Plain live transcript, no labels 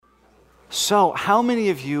So, how many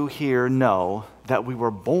of you here know that we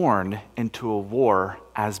were born into a war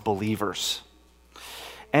as believers?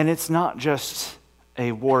 And it's not just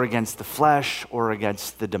a war against the flesh or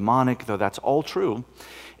against the demonic, though that's all true.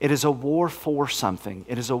 It is a war for something.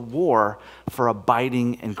 It is a war for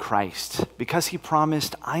abiding in Christ. Because he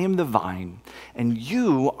promised, I am the vine, and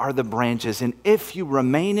you are the branches. And if you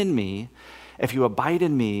remain in me, if you abide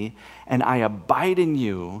in me, and I abide in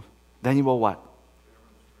you, then you will what?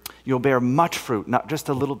 You'll bear much fruit, not just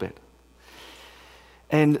a little bit.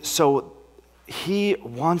 And so he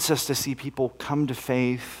wants us to see people come to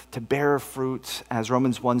faith, to bear fruit, as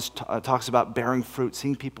Romans 1 talks about bearing fruit,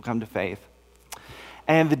 seeing people come to faith.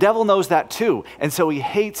 And the devil knows that too. And so he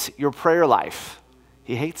hates your prayer life.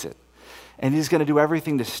 He hates it. And he's going to do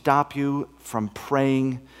everything to stop you from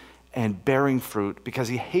praying and bearing fruit because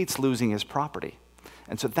he hates losing his property.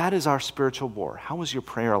 And so that is our spiritual war. How is your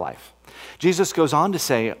prayer life? Jesus goes on to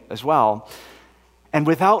say as well, and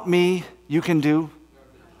without me, you can do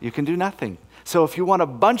nothing. So if you want a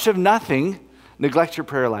bunch of nothing, neglect your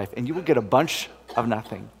prayer life, and you will get a bunch of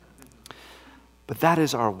nothing. But that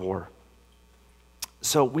is our war.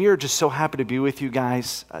 So we are just so happy to be with you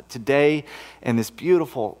guys today in this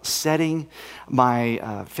beautiful setting.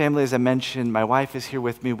 My family, as I mentioned, my wife is here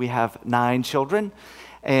with me. We have 9 children.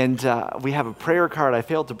 And we have a prayer card. I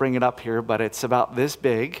failed to bring it up here, but it's about this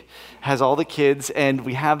big, has all the kids. And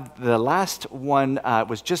we have the last one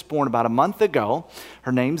was just born about a month ago.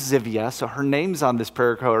 Her name's Zivia. So her name's on this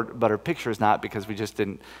prayer card, but her picture is not because we just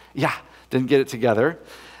didn't get it together.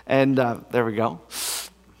 And there we go.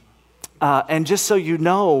 And just so you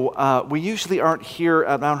know, we usually aren't here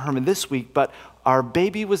at Mount Hermon this week, but our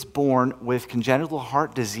baby was born with congenital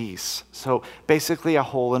heart disease. So basically a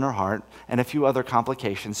hole in her heart and a few other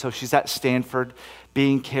complications. So she's at Stanford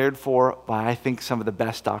being cared for by, I think, some of the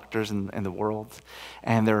best doctors in the world.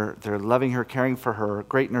 And they're loving her, caring for her,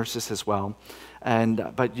 great nurses as well.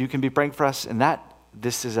 But you can be praying for us in that.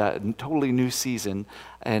 This is a totally new season,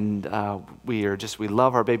 and we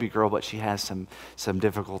love our baby girl, but she has some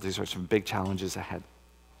difficulties or some big challenges ahead.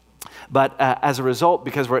 But as a result,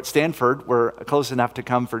 because we're at Stanford, we're close enough to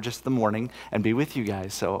come for just the morning and be with you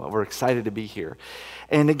guys. So we're excited to be here.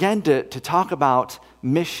 And again, to talk about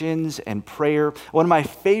missions and prayer, one of my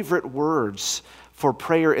favorite words for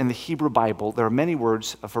prayer in the Hebrew Bible, there are many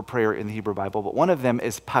words for prayer in the Hebrew Bible, but one of them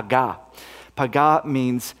is pagah. Pagah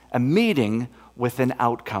means a meeting with an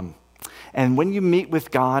outcome. And when you meet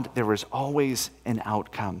with God, there is always an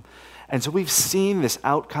outcome. And so we've seen this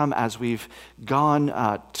outcome as we've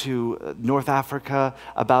gone to North Africa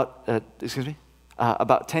about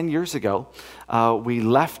 10 years ago. We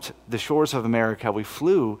left the shores of America. We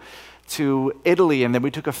flew to Italy, and then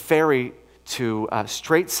we took a ferry to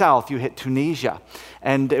straight south. You hit Tunisia.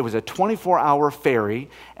 And it was a 24-hour ferry.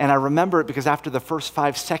 And I remember it because after the first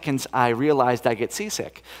 5 seconds, I realized I get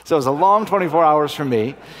seasick. So it was a long 24 hours for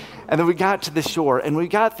me. And then we got to the shore, and we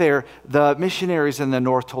got there, the missionaries in the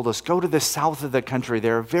north told us, go to the south of the country.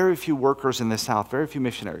 There are very few workers in the south, very few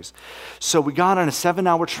missionaries. So we got on a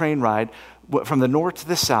 7-hour train ride from the north to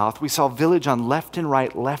the south. We saw village on left and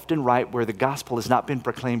right, where the gospel has not been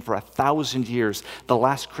proclaimed for 1,000 years. The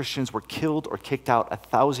last Christians were killed or kicked out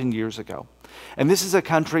 1,000 years ago. And this is a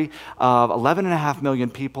country of 11.5 million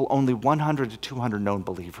people, only 100 to 200 known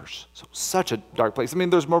believers. So such a dark place. I mean,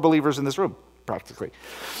 there's more believers in this room, practically,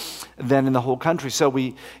 than in the whole country. So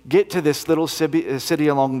we get to this little city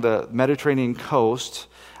along the Mediterranean coast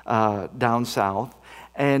down south,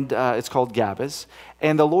 and it's called Gabes.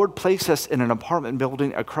 And the Lord placed us in an apartment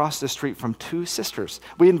building across the street from 2 sisters.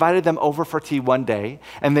 We invited them over for tea one day,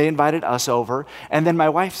 and they invited us over. And then my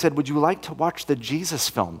wife said, would you like to watch the Jesus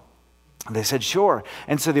film? And they said, sure.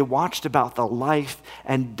 And so they watched about the life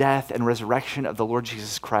and death and resurrection of the Lord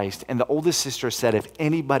Jesus Christ. And the oldest sister said, if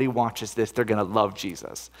anybody watches this, they're going to love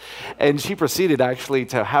Jesus. And she proceeded actually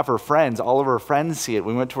to have her friends, all of her friends see it.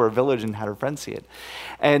 We went to her village and had her friends see it.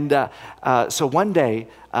 And so one day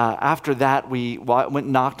after that, we went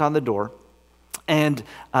and knocked on the door. And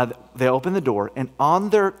they opened the door. And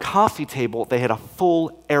on their coffee table, they had a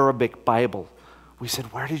full Arabic Bible. We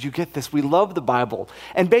said, where did you get this? We love the Bible.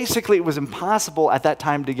 And basically, it was impossible at that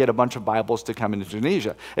time to get a bunch of Bibles to come into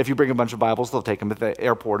Tunisia. If you bring a bunch of Bibles, they'll take them at the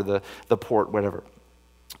airport or the port, whatever.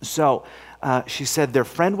 So she said their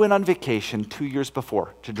friend went on vacation 2 years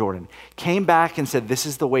before to Jordan, came back and said, this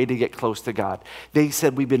is the way to get close to God. They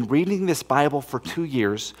said, we've been reading this Bible for 2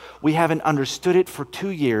 years. We haven't understood it for 2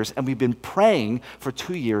 years, and we've been praying for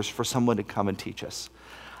 2 years for someone to come and teach us.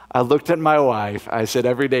 I looked at my wife. I said,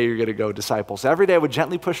 every day you're going to go disciple. So every day I would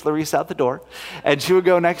gently push Larissa out the door, and she would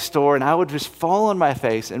go next door, and I would just fall on my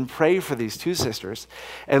face and pray for these two sisters.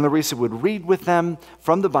 And Larissa would read with them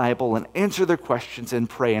from the Bible and answer their questions and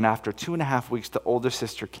pray. And after 2.5 weeks, the older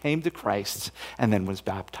sister came to Christ and then was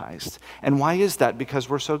baptized. And why is that? Because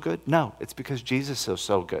we're so good? No, it's because Jesus is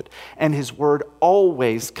so good. And his word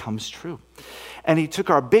always comes true. And he took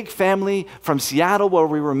our big family from Seattle, where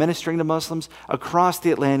we were ministering to Muslims, across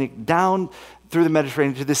the Atlantic, down through the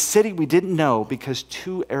Mediterranean to this city we didn't know, because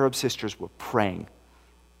 2 Arab sisters were praying,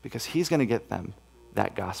 because he's going to get them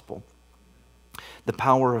that gospel. The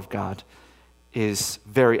power of God is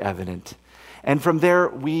very evident. And from there,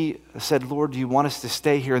 we said, Lord, do you want us to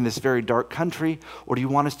stay here in this very dark country, or do you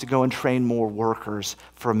want us to go and train more workers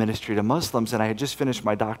for a ministry to Muslims? And I had just finished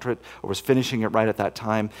my doctorate, or was finishing it right at that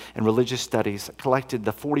time, in religious studies. I collected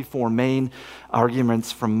the 44 main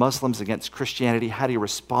arguments from Muslims against Christianity. How do you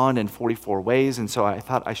respond in 44 ways? And so I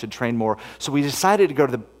thought I should train more. So we decided to go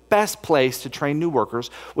to the best place to train new workers,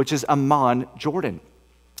 which is Amman, Jordan.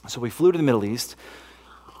 So we flew to the Middle East.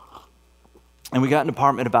 And we got an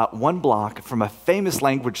apartment about 1 block from a famous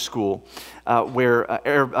language school where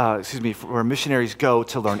missionaries go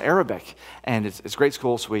to learn Arabic. And it's a great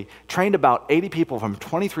school. So we trained about 80 people from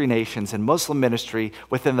 23 nations in Muslim ministry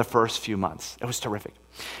within the first few months. It was terrific.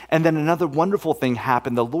 And then another wonderful thing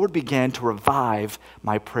happened. The Lord began to revive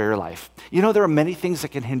my prayer life. You know, there are many things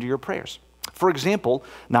that can hinder your prayers. For example,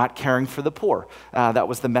 not caring for the poor. That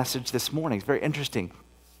was the message this morning. It's very interesting.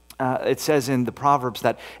 It says in the Proverbs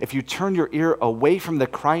that if you turn your ear away from the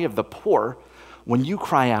cry of the poor, when you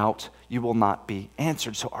cry out, you will not be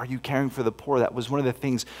answered. So are you caring for the poor? That was one of the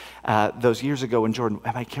things those years ago in Jordan.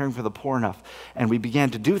 Am I caring for the poor enough? And we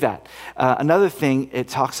began to do that. Another thing it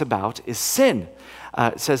talks about is sin.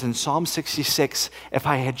 It says in Psalm 66, if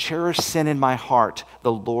I had cherished sin in my heart,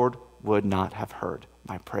 the Lord would not have heard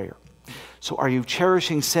my prayer. So are you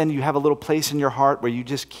cherishing sin? You have a little place in your heart where you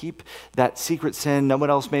just keep that secret sin no one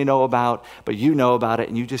else may know about, but you know about it,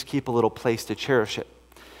 and you just keep a little place to cherish it.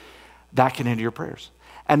 That can hinder your prayers.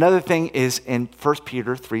 Another thing is in 1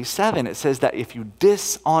 Peter 3:7. It says that if you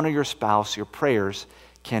dishonor your spouse, your prayers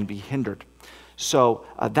can be hindered. So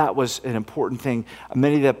that was an important thing.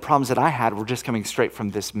 Many of the problems that I had were just coming straight from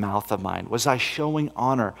this mouth of mine. Was I showing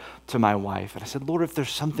honor to my wife? And I said, Lord, if there's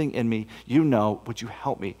something in me, you know, would you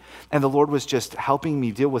help me? And the Lord was just helping me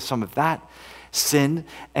deal with some of that sin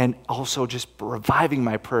and also just reviving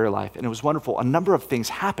my prayer life. And it was wonderful. A number of things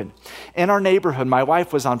happened. In our neighborhood, my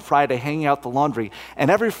wife was on Friday hanging out the laundry. And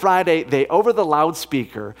every Friday, they, over the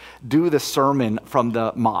loudspeaker, do the sermon from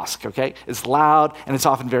the mosque, okay? It's loud and it's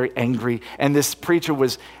often very angry. And this preacher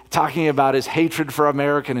was talking about his hatred for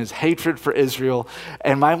America and his hatred for Israel.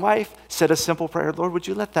 And my wife said a simple prayer, Lord, would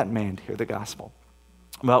you let that man hear the gospel?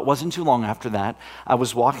 Well, it wasn't too long after that. I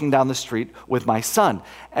was walking down the street with my son,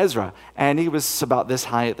 Ezra, and he was about this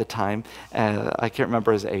high at the time. I can't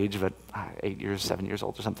remember his age, but 7 years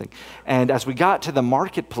old or something. And as we got to the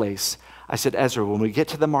marketplace, I said, Ezra, when we get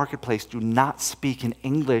to the marketplace, do not speak in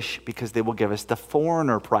English because they will give us the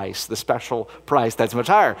foreigner price, the special price that's much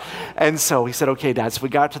higher. And so he said, okay, Dad. So we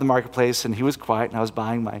got to the marketplace, and he was quiet, and I was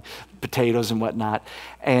buying my potatoes and whatnot.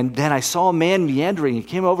 And then I saw a man meandering. He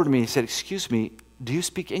came over to me and he said, excuse me, do you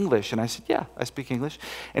speak English? And I said, yeah, I speak English.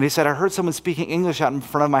 And he said, I heard someone speaking English out in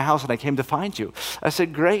front of my house, and I came to find you. I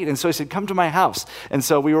said, great. And so he said, come to my house. And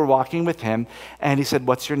so we were walking with him, and he said,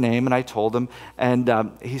 what's your name? And I told him,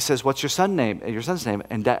 and he says, what's your son's name?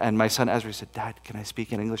 And my son Ezra said, Dad, can I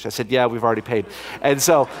speak in English? I said, yeah, we've already paid. And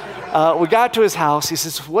so we got to his house. He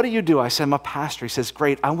says, what do you do? I said, I'm a pastor. He says,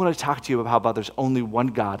 great. I want to talk to you about how there's only one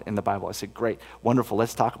God in the Bible. I said, great, wonderful.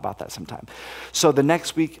 Let's talk about that sometime. So the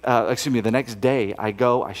next day,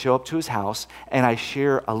 I show up to his house, and I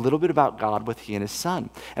share a little bit about God with he and his son.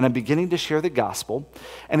 And I'm beginning to share the gospel.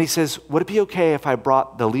 And he says, would it be okay if I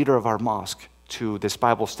brought the leader of our mosque to this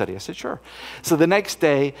Bible study? I said, sure. So the next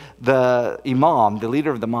day, the imam, the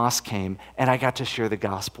leader of the mosque, came, and I got to share the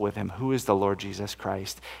gospel with him. Who is the Lord Jesus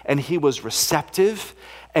Christ? And he was receptive,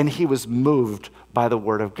 and he was moved by the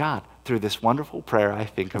word of God through this wonderful prayer, I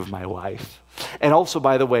think, of my wife. And also,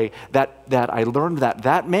 by the way, that I learned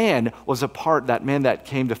that man that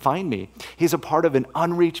came to find me, he's a part of an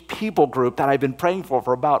unreached people group that I've been praying for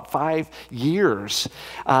about 5 years.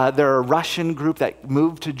 They're a Russian group that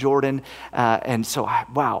moved to Jordan. And so,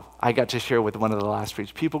 I got to share with one of the last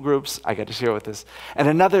reached people groups. I got to share with this. And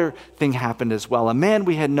another thing happened as well. A man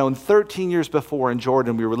we had known 13 years before in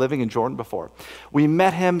Jordan. We were living in Jordan before. We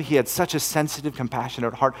met him. He had such a sensitive,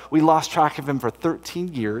 compassionate heart. We lost track of him for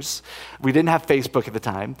 13 years. We didn't have Facebook at the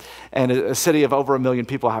time. And a city of over 1 million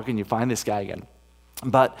people, how can you find this guy again?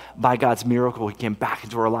 But by God's miracle, he came back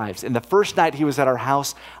into our lives. And the first night he was at our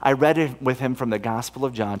house, I read it with him from the Gospel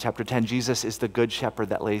of John, chapter 10. Jesus is the good shepherd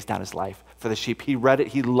that lays down his life for the sheep. He read it.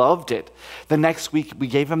 He loved it. The next week, we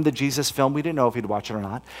gave him the Jesus film. We didn't know if he'd watch it or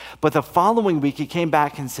not. But the following week, he came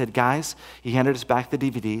back and said, guys, he handed us back the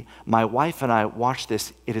DVD. My wife and I watched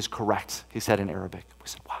this. It is correct, he said in Arabic. We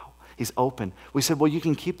said, wow. He's open. We said, well, you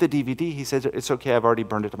can keep the DVD. He said, it's okay. I've already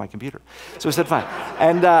burned it to my computer. So we said, fine.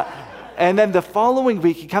 And then the following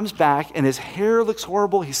week, he comes back, and his hair looks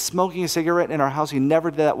horrible. He's smoking a cigarette in our house. He never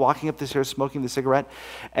did that, walking up the stairs, smoking the cigarette.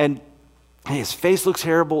 And his face looks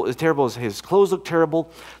terrible. His clothes look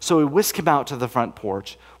terrible. So we whisk him out to the front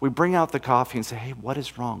porch. We bring out the coffee and say, hey, what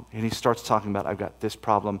is wrong? And he starts talking about, I've got this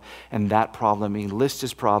problem and that problem. He lists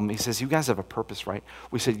his problem. He says, you guys have a purpose, right?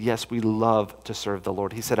 We said, yes, we love to serve the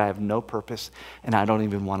Lord. He said, I have no purpose, and I don't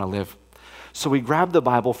even want to live. So we grabbed the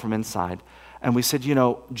Bible from inside, and we said,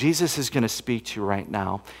 Jesus is going to speak to you right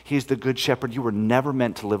now. He's the good shepherd. You were never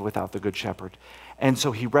meant to live without the good shepherd. And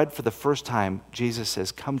so he read for the first time, Jesus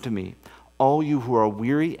says, come to me, all you who are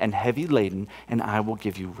weary and heavy laden, and I will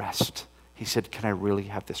give you rest. He said, can I really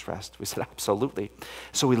have this rest? We said, absolutely.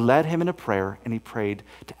 So we led him in a prayer, and he prayed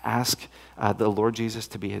to ask the Lord Jesus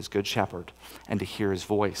to be his good shepherd and to hear his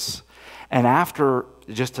voice. And after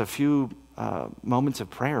just a few moments of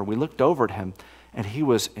prayer, we looked over at him, and he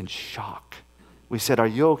was in shock. We said, are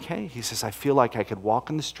you okay? He says, I feel like I could walk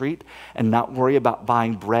in the street and not worry about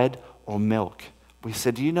buying bread or milk. We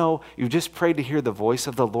said, do you know, you just prayed to hear the voice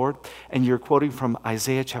of the Lord, and you're quoting from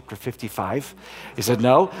Isaiah chapter 55? He said,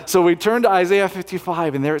 no. So we turned to Isaiah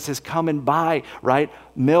 55, and there it says, come and buy, right,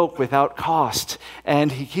 milk without cost.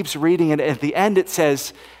 And he keeps reading, and at the end it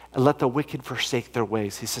says, let the wicked forsake their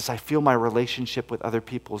ways. He says, I feel my relationship with other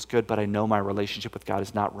people is good, but I know my relationship with God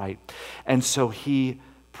is not right. And so he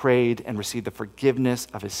prayed and received the forgiveness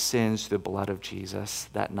of his sins through the blood of Jesus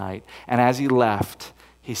that night. And as he left,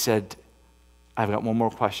 he said, I've got one more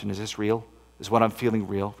question. Is this real? Is what I'm feeling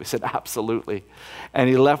real? We said, absolutely. And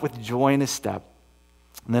he left with joy in his step.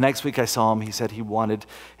 And the next week I saw him, he said he wanted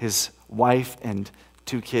his wife and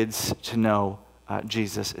 2 kids to know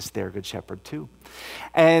Jesus is their good shepherd too.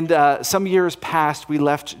 And some years passed, we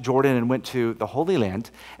left Jordan and went to the Holy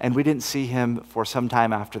Land, and we didn't see him for some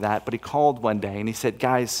time after that, but he called one day and he said,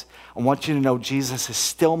 guys, I want you to know Jesus is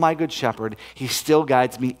still my good shepherd. He still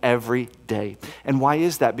guides me every day. And why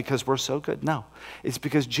is that? Because we're so good? No. It's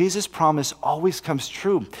because Jesus' promise always comes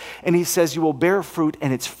true. And he says you will bear fruit,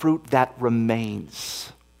 and it's fruit that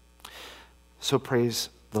remains. So praise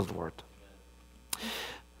the Lord.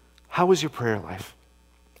 How is your prayer life?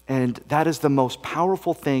 And that is the most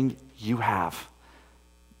powerful thing you have.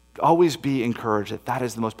 Always be encouraged that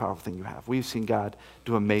is the most powerful thing you have. We've seen God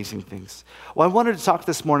do amazing things. Well, I wanted to talk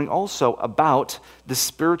this morning also about the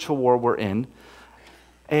spiritual war we're in,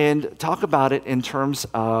 and talk about it in terms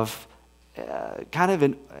of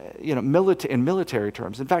in military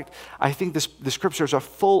terms. In fact, I think the scriptures are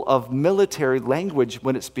full of military language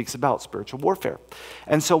when it speaks about spiritual warfare.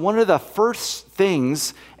 And so one of the first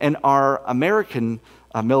things in our American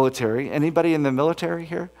military, anybody in the military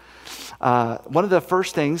here? One of the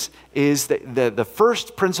first things is that the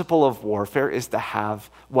first principle of warfare is to have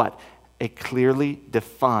what? A clearly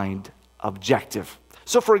defined objective.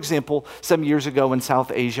 So for example, some years ago in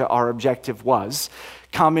South Asia, our objective was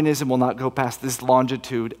communism will not go past this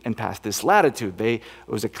longitude and past this latitude. It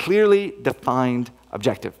was a clearly defined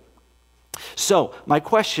objective. So my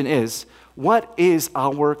question is, what is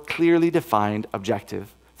our clearly defined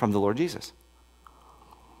objective from the Lord Jesus?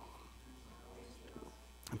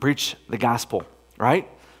 Preach the gospel, right?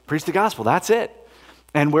 Preach the gospel, that's it.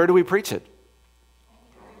 And where do we preach it?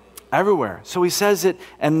 Everywhere. So he says it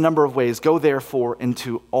in a number of ways. Go therefore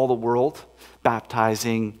into all the world,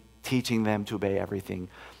 baptizing, teaching them to obey everything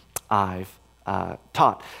I've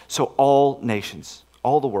taught. So all nations,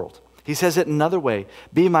 all the world. He says it another way.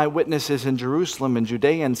 Be my witnesses in Jerusalem and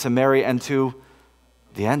Judea and Samaria and to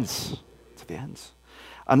the ends. To the ends.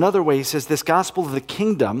 Another way, he says, this gospel of the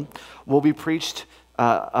kingdom will be preached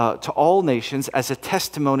to all nations as a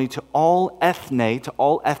testimony to all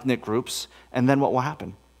ethnic groups. And then what will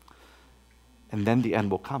happen? And then the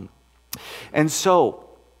end will come. And so,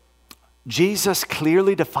 Jesus'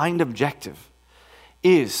 clearly defined objective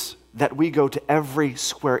is that we go to every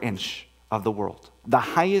square inch of the world. The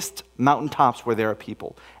highest mountaintops where there are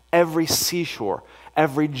people, every seashore,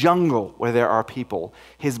 every jungle where there are people.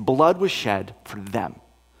 His blood was shed for them.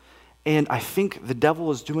 And I think the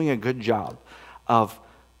devil is doing a good job of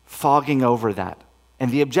fogging over that.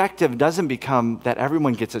 And the objective doesn't become that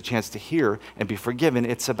everyone gets a chance to hear and be forgiven.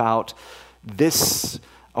 It's about this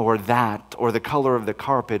or that or the color of the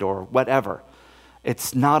carpet or whatever.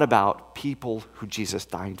 It's not about people who Jesus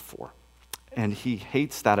died for. And he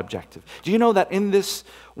hates that objective. Do you know that in this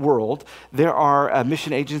world, there are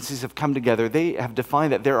mission agencies have come together. They have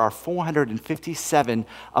defined that there are 457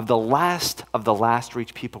 of the last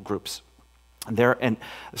reach people groups. They're in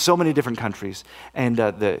so many different countries, and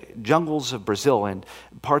the jungles of Brazil and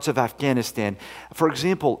parts of Afghanistan. For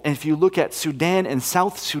example, if you look at Sudan and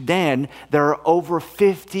South Sudan, there are over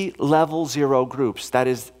 50 level 0 groups. That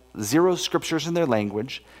is 0 scriptures in their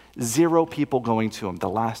language, 0 people going to them, the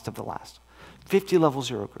last of the last. 50 level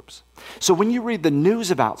 0 groups. So when you read the news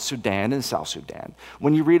about Sudan and South Sudan,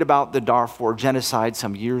 when you read about the Darfur genocide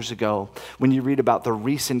some years ago, when you read about the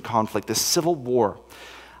recent conflict, the civil war,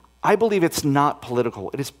 I believe it's not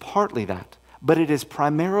political. It is partly that, but it is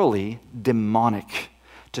primarily demonic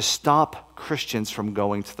to stop Christians from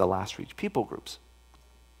going to the last reach people groups.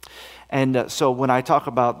 And so when I talk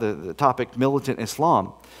about the topic militant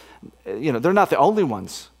Islam, they're not the only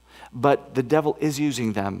ones. But the devil is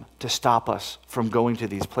using them to stop us from going to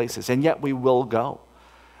these places. And yet we will go.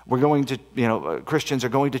 We're going to, Christians are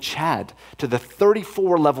going to Chad, to the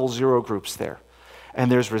 34 level 0 groups there. And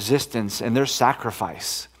there's resistance and there's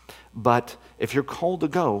sacrifice. But if you're called to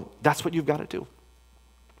go, that's what you've got to do.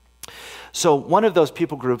 So one of those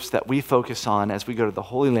people groups that we focus on as we go to the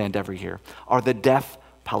Holy Land every year are the deaf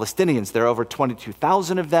Palestinians. There are over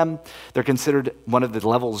 22,000 of them. They're considered one of the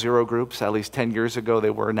level 0 groups. At least 10 years ago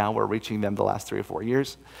they were. Now we're reaching them the last 3 or 4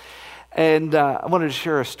 years. And I wanted to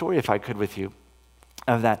share a story, if I could, with you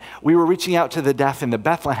of that. We were reaching out to the deaf in the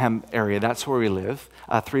Bethlehem area. That's where we live.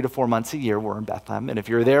 3 to 4 months a year we're in Bethlehem. And if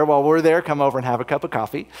you're there while we're there, come over and have a cup of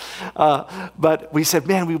coffee. But we said,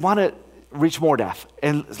 man, we want to reach more deaf.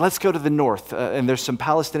 And let's go to the north. And there's some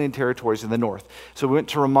Palestinian territories in the north. So we went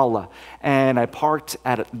to Ramallah. And I parked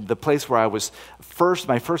at the place where I was first.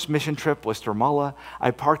 My first mission trip was to Ramallah.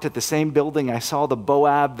 I parked at the same building. I saw the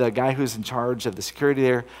Boab, the guy who's in charge of the security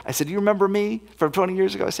there. I said, do you remember me from 20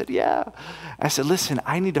 years ago? I said, yeah. I said, listen,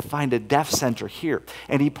 I need to find a deaf center here.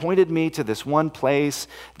 And he pointed me to this one place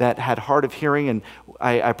that had hard of hearing. And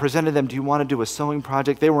I presented them, do you want to do a sewing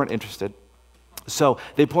project? They weren't interested. So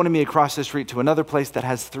they pointed me across the street to another place that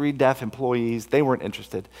has 3 deaf employees. They weren't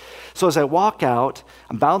interested. So as I walk out,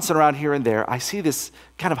 I'm bouncing around here and there. I see this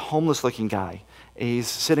kind of homeless-looking guy. He's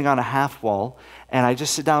sitting on a half wall, and I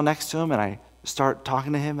just sit down next to him, and I start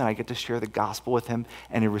talking to him, and I get to share the gospel with him,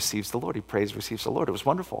 and he receives the Lord. He prays, receives the Lord. It was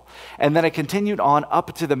wonderful. And then I continued on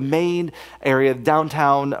up to the main area.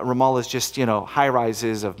 Downtown Ramallah is just,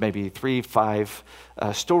 high-rises of maybe 3, 5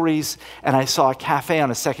 stories, and I saw a cafe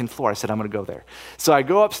on a second floor. I said, I'm going to go there. So I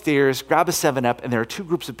go upstairs, grab a 7-Up, and there are 2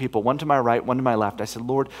 groups of people, one to my right, one to my left. I said,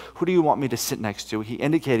 Lord, who do you want me to sit next to? He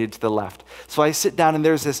indicated to the left. So I sit down, and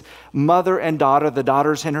there's this mother and daughter. The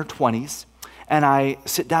daughter's in her 20s. And I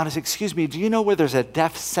sit down and say, excuse me, do you know where there's a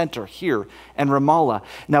deaf center here in Ramallah?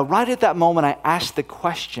 Now, right at that moment, I asked the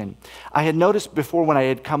question. I had noticed before when I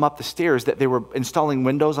had come up the stairs that they were installing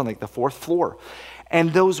windows on the 4th floor.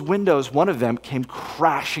 And those windows, one of them came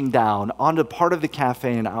crashing down onto part of the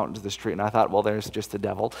cafe and out into the street. And I thought, well, there's just the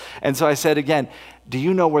devil. And so I said again, do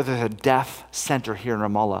you know where there's a deaf center here in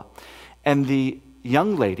Ramallah? And the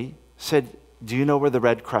young lady said, do you know where the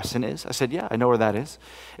Red Crescent is? I said, yeah, I know where that is.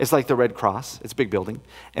 It's like the Red Cross. It's a big building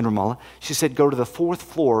in Ramallah. She said, go to the 4th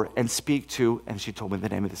floor and speak to, and she told me the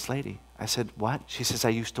name of this lady. I said, what? She says, I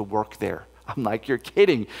used to work there. I'm like, you're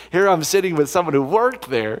kidding. Here I'm sitting with someone who worked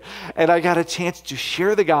there, and I got a chance to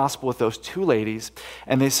share the gospel with those 2 ladies.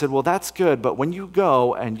 And they said, well, that's good, but when you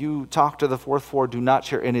go and you talk to the 4th floor, do not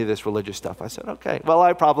share any of this religious stuff. I said, okay, well,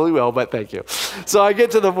 I probably will, but thank you. So I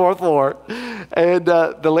get to the 4th floor, and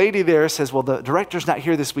the lady there says, well, the director's not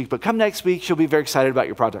here this week, but come next week, she'll be very excited about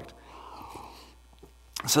your project.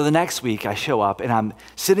 So the next week I show up and I'm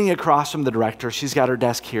sitting across from the director. She's got her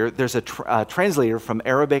desk here. There's a translator from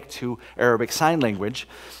Arabic to Arabic Sign Language.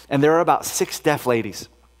 And there are about 6 deaf ladies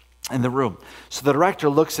in the room. So the director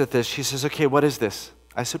looks at this. She says, okay, what is this?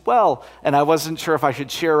 I said, well, and I wasn't sure if I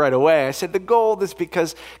should share right away. I said, the gold is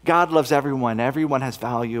because God loves everyone. Everyone has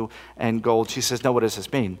value and gold. She says, no, what does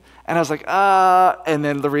this mean? And I was like, and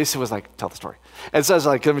then Larissa was like, tell the story. And so I was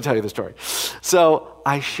like, let me tell you the story. So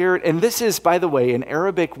I shared, and this is, by the way, an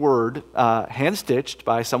Arabic word, hand-stitched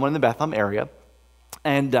by someone in the Bethlehem area.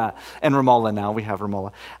 And Ramallah now, we have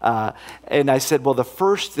Ramallah. And I said, well,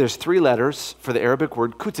 there's 3 letters for the Arabic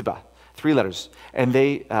word kutiba. 3 letters, and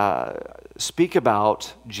they speak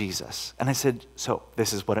about Jesus. And I said, so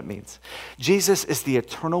this is what it means. Jesus is the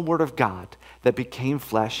eternal Word of God that became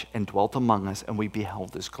flesh and dwelt among us, and we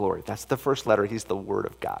beheld his glory. That's the first letter. He's the Word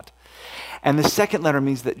of God. And the second letter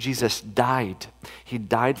means that Jesus died. He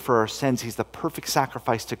died for our sins. He's the perfect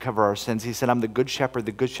sacrifice to cover our sins. He said, I'm the good shepherd.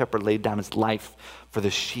 The good shepherd laid down his life for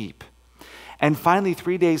the sheep. And finally,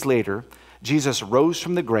 3 days later, Jesus rose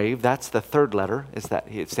from the grave. That's the third letter,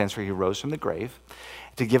 it stands for he rose from the grave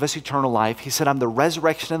to give us eternal life. He said, I'm the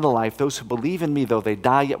resurrection and the life. Those who believe in me, though they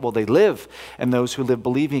die, yet will they live. And those who live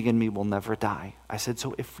believing in me will never die. I said,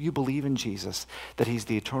 so if you believe in Jesus, that he's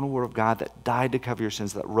the eternal Word of God that died to cover your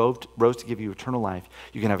sins, that rose to give you eternal life,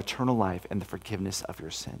 you can have eternal life and the forgiveness of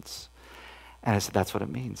your sins. And I said, that's what it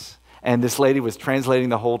means. And this lady was translating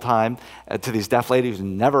the whole time to these deaf ladies who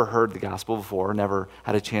never heard the gospel before, never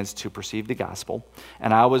had a chance to perceive the gospel.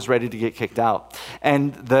 And I was ready to get kicked out.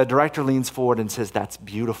 And the director leans forward and says, that's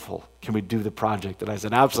beautiful. Can we do the project? And I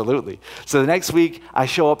said, absolutely. So the next week, I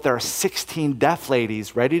show up. There are 16 deaf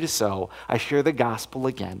ladies ready to sew. I share the gospel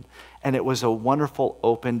again. And it was a wonderful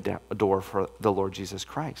open door for the Lord Jesus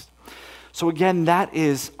Christ. So again, that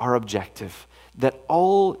is our objective, that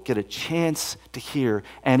all get a chance to hear.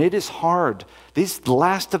 And it is hard. These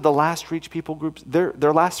last of the last reach people groups, they're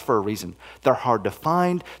last for a reason. They're hard to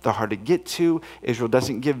find. They're hard to get to. Israel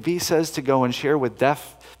doesn't give visas to go and share with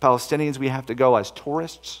deaf Palestinians. We have to go as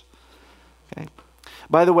tourists. Okay.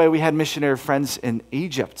 By the way, we had missionary friends in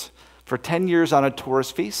Egypt for 10 years on a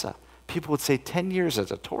tourist visa. People would say, 10 years as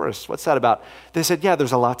a tourist, what's that about? They said, yeah,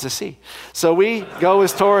 there's a lot to see. So we go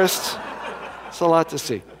as tourists. It's a lot to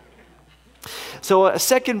see. So a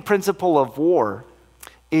second principle of war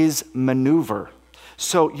is maneuver.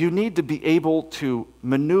 So you need to be able to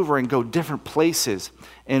maneuver and go different places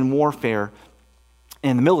in warfare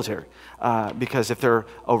in the military. Because if they're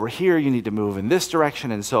over here, you need to move in this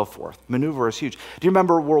direction and so forth. Maneuver is huge. Do you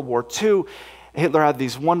remember World War II? Hitler had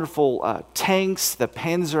these wonderful tanks, the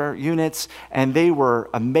Panzer units, and they were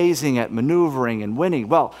amazing at maneuvering and winning.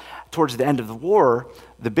 Well, towards the end of the war,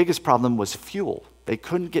 the biggest problem was fuel. They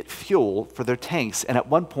couldn't get fuel for their tanks. And at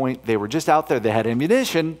one point, they were just out there. They had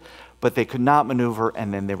ammunition, but they could not maneuver,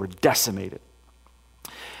 and then they were decimated.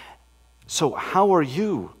 So how are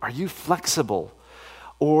you? Are you flexible?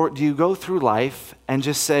 Or do you go through life and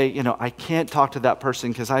just say, I can't talk to that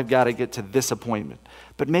person because I've got to get to this appointment.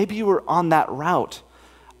 But maybe you were on that route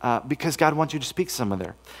because God wants you to speak somewhere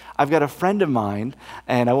there. I've got a friend of mine,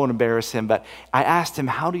 and I won't embarrass him, but I asked him,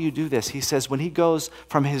 how do you do this? He says when he goes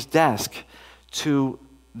from his desk to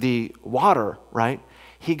the water, right,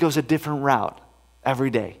 he goes a different route every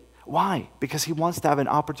day. Why? Because he wants to have an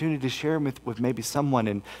opportunity to share with maybe someone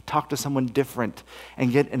and talk to someone different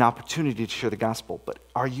and get an opportunity to share the gospel. But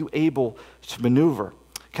are you able to maneuver?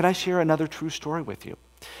 Can I share another true story with you?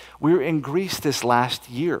 We were in Greece this last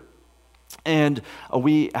year. And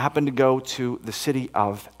we happened to go to the city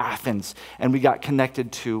of Athens, and we got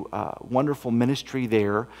connected to a wonderful ministry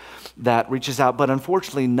there that reaches out. But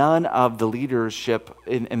unfortunately, none of the leadership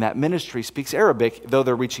in that ministry speaks Arabic, though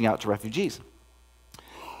they're reaching out to refugees.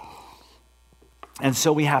 And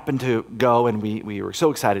so we happened to go, and we were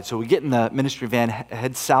so excited. So we get in the ministry van,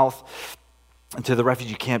 head south to the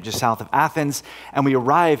refugee camp just south of Athens, and we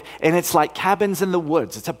arrive, and it's like cabins in the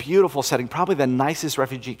woods. It's a beautiful setting, probably the nicest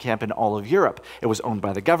refugee camp in all of Europe. It was owned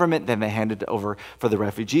by the government, then they handed it over for the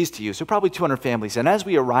refugees to use. So probably 200 families. And as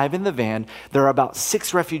we arrive in the van, there are about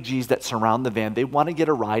 6 refugees that surround the van. They want to get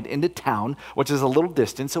a ride into town, which is a little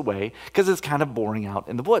distance away, because it's kind of boring out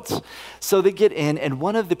in the woods. So they get in, and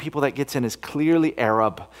one of the people that gets in is clearly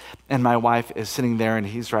Arab, and my wife is sitting there, and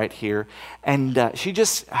he's right here, and she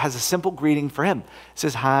just has a simple greeting for him.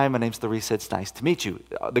 Says, hi, my name's Larissa, it's nice to meet you.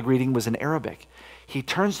 The greeting was in Arabic. He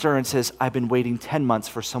turns to her and says, I've been waiting 10 months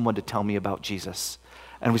for someone to tell me about Jesus.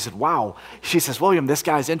 And we said, wow. She says, William, this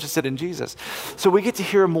guy's interested in Jesus. So we get to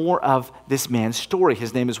hear more of this man's story.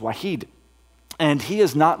 His name is Wahid. And he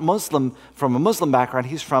is not Muslim, from a Muslim background.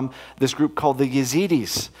 He's from this group called the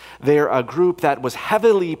Yazidis. They're a group that was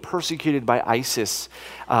heavily persecuted by ISIS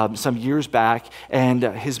some years back. And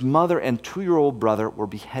his mother and 2-year-old brother were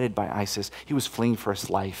beheaded by ISIS. He was fleeing for his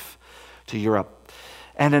life to Europe.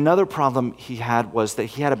 And another problem he had was that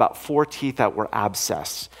he had about 4 teeth that were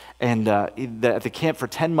abscessed. And at the camp for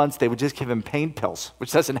 10 months, they would just give him pain pills,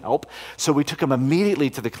 which doesn't help. So we took him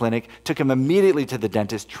immediately to the clinic, took him immediately to the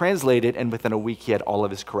dentist, translated, and within a week he had all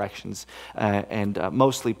of his corrections, and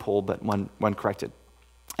mostly pulled, but one corrected.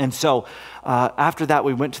 And so after that,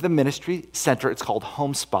 we went to the ministry center. It's called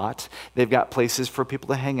Home Spot. They've got places for people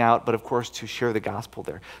to hang out, but of course to share the gospel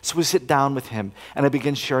there. So we sit down with him, and I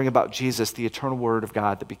begin sharing about Jesus, the eternal word of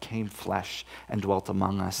God that became flesh and dwelt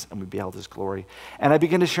among us, and we beheld his glory. And I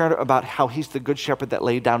begin to share about how he's the good shepherd that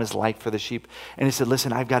laid down his life for the sheep. And he said,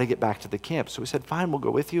 listen, I've got to get back to the camp. So we said, fine, we'll go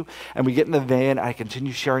with you. And we get in the van. I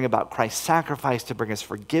continue sharing about Christ's sacrifice to bring us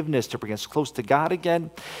forgiveness, to bring us close to God again.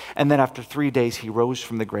 And then after 3 days, he rose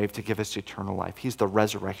from the grave to give us eternal life. He's the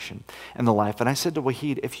resurrection and the life. And I said to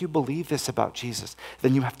Wahid, if you believe this about Jesus,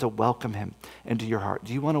 then you have to welcome him into your heart.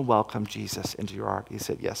 Do you want to welcome Jesus into your heart? He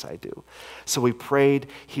said, yes, I do. So we prayed.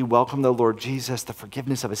 He welcomed the Lord Jesus, the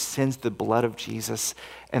forgiveness of his sins, the blood of Jesus,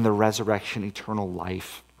 and the resurrection, eternal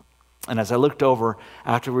life. And as I looked over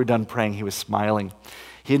after we were done praying, he was smiling.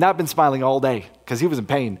 He had not been smiling all day because he was in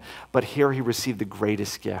pain, but here he received the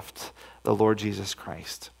greatest gift, the Lord Jesus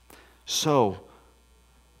Christ. So,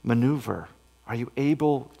 maneuver. Are you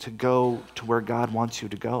able to go to where God wants you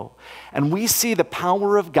to go? And we see the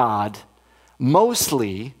power of God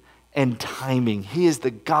mostly in timing. He is the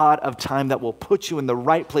God of time that will put you in the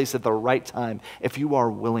right place at the right time if you are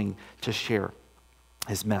willing to share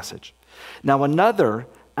his message. Now, another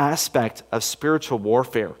aspect of spiritual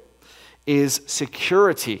warfare is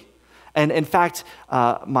security. And in fact,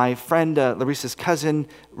 my friend Larissa's cousin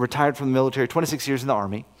retired from the military, 26 years in the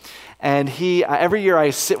Army. And he, every year I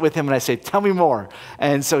sit with him and I say, tell me more.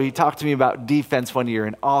 And so he talked to me about defense one year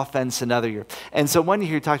and offense another year. And so one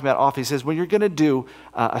year he talked about offense. He says, when you're going to do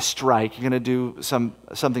a strike, you're going to do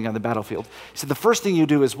something on the battlefield. He said, the first thing you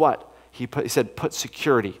do is what? He said, put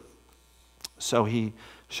security. So he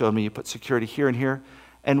showed me you put security here and here.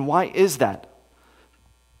 And why is that?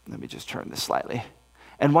 Let me just turn this slightly.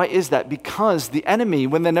 And why is that? Because the enemy,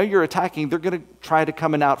 when they know you're attacking, they're going to try to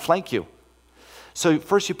come and outflank you. So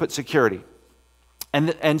first you put security.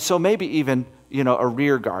 And so maybe even, a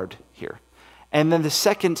rear guard here. And then the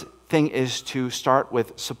second thing is to start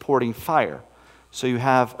with supporting fire. So you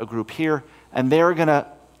have a group here, and they're going to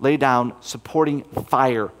lay down supporting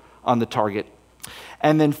fire on the target.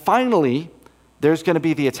 And then finally, there's going to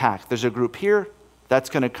be the attack. There's a group here that's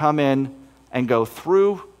going to come in and go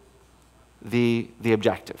through the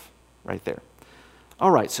objective right there.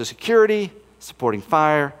 All right, so security, supporting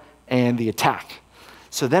fire, and the attack.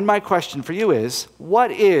 So then my question for you is,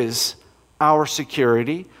 what is our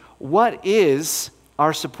security? What is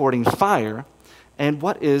our supporting fire? And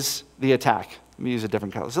what is the attack? Let me use a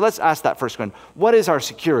different color. So let's ask that first one. What is our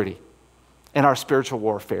security in our spiritual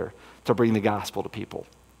warfare to bring the gospel to people?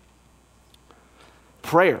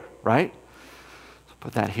 Prayer, right? So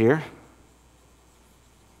put that here.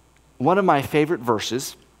 One of my favorite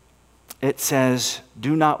verses, it says,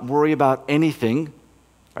 do not worry about anything,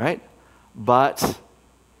 right? But,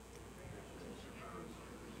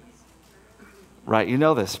 right, you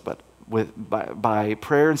know this, but by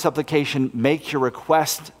prayer and supplication, make your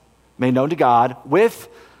request made known to God with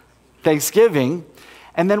thanksgiving.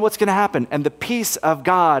 And then what's going to happen? And the peace of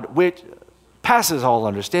God, which passes all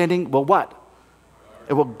understanding, will what?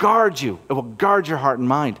 It will guard you. It will guard your heart and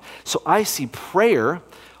mind. So I see prayer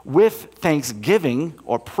with thanksgiving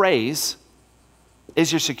or praise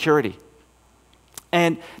is your security.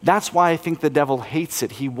 And that's why I think the devil hates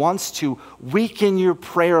it. He wants to weaken your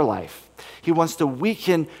prayer life. He wants to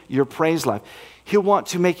weaken your praise life. He'll want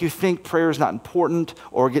to make you think prayer is not important,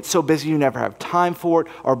 or get so busy you never have time for it,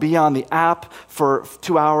 or be on the app for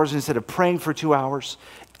 2 hours instead of praying for 2 hours.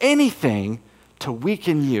 Anything to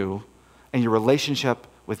weaken you and your relationship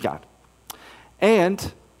with God.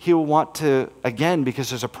 And he will want to, again, because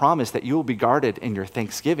there's a promise that you will be guarded in your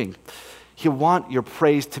thanksgiving, he'll want your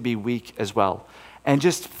praise to be weak as well. And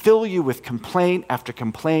just fill you with complaint after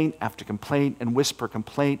complaint after complaint and whisper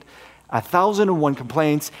complaint, 1,001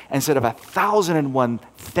 complaints instead of 1,001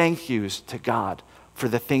 thank yous to God for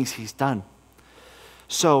the things he's done.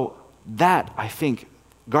 So that, I think,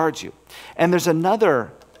 guards you. And there's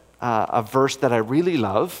another a verse that I really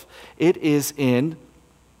love. It is in,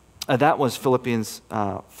 that was Philippians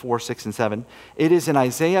 4, 6, and 7. It is in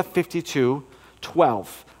Isaiah 52,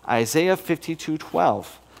 12. Isaiah 52,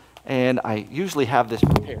 12. And I usually have this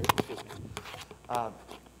prepared.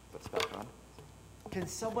 What's back on? Can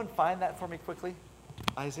someone find that for me quickly?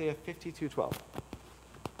 Isaiah 52, 12.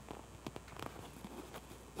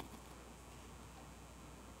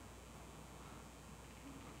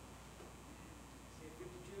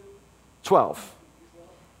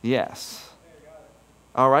 Yes.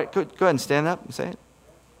 All right, go ahead and stand up and say it.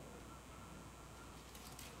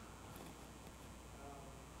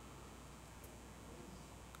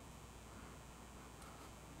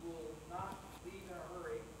 You will not leave in a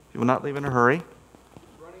hurry. You will not leave in a hurry.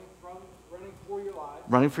 Run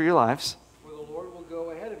Running for your lives. For the Lord will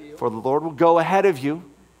go ahead of you. For the Lord will go ahead of you.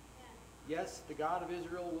 Yes, the God of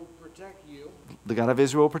Israel will protect you. The God of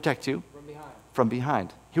Israel will protect you. From behind. From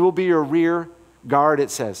behind. He will be your rear guard,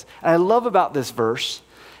 it says. And I love about this verse,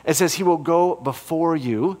 it says he will go before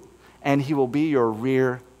you and he will be your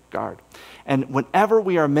rear guard. And whenever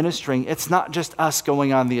we are ministering, it's not just us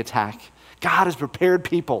going on the attack. God has prepared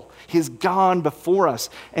people. He has gone before us,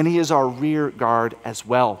 and he is our rear guard as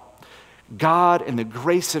well. God and the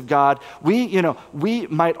grace of God, we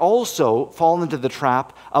might also fall into the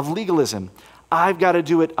trap of legalism. I've got to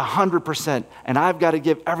do it 100%, and I've got to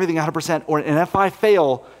give everything 100%, and if I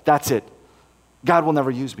fail, that's it. God will never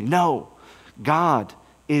use me. No, God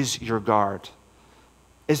is your guard.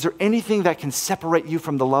 Is there anything that can separate you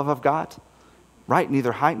from the love of God? Right,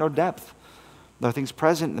 neither height nor depth. No things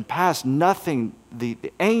present and past, nothing, the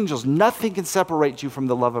angels, nothing can separate you from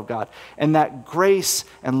the love of God. And that grace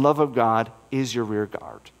and love of God is your rear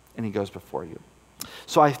guard, and he goes before you.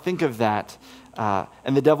 So I think of that,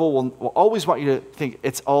 and the devil will always want you to think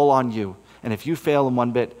it's all on you. And if you fail in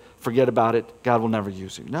one bit, forget about it. God will never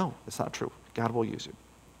use you. No, it's not true. God will use you.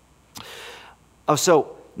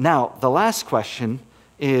 So now the last question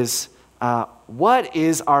is, what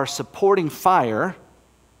is our supporting fire?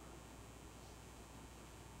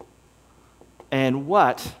 And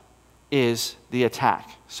what is the attack?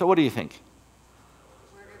 So what do you think?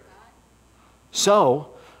 Word of God.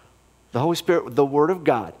 So, the Holy Spirit, the Word of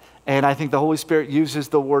God. And I think the Holy Spirit uses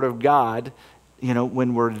the Word of God,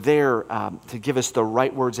 when we're there to give us the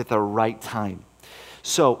right words at the right time.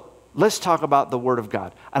 So, let's talk about the Word of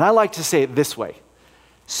God. And I like to say it this way: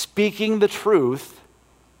 speaking the truth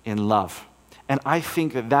in love. And I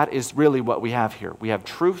think that is really what we have here. We have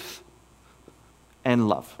truth and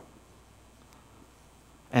love.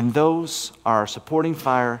 And those are supporting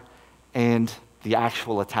fire and the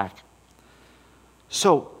actual attack.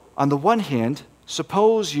 So, on the one hand,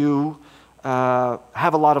 suppose you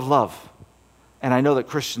have a lot of love. And I know that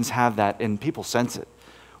Christians have that, and people sense it.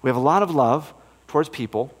 We have a lot of love towards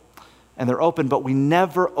people, and they're open, but we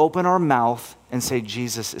never open our mouth and say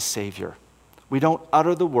Jesus is Savior. We don't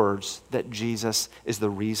utter the words that Jesus is the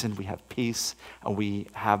reason we have peace and we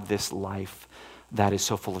have this life that is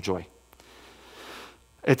so full of joy.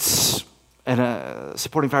 It's a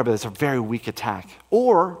supporting fire, but it's a very weak attack.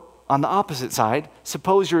 Or, on the opposite side,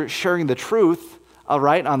 suppose you're sharing the truth, all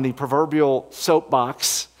right, on the proverbial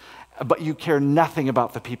soapbox, but you care nothing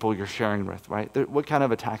about the people you're sharing with, right? What kind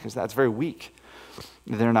of attack is that? It's very weak.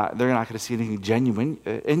 They're not going to see anything genuine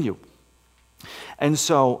in you. And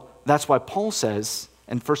so that's why Paul says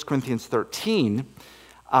in 1 Corinthians 13,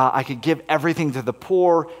 I could give everything to the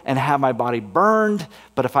poor and have my body burned,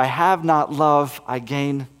 but if I have not love, I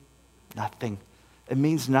gain nothing. It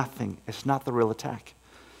means nothing. It's not the real attack.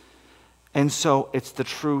 And so it's the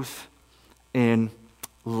truth in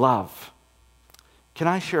love. Can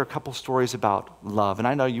I share a couple stories about love? And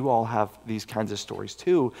I know you all have these kinds of stories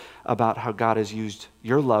too about how God has used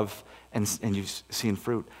your love and you've seen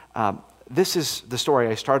fruit. This is the story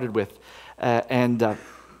I started with. And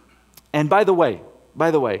by the way,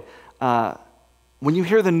 when you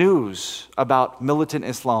hear the news about militant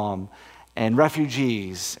Islam and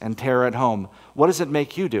refugees and terror at home, what does it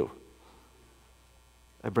make you do?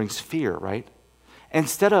 It brings fear, right?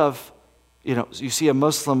 Instead of, you see a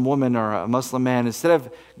Muslim woman or a Muslim man, instead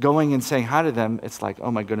of going and saying hi to them, it's like,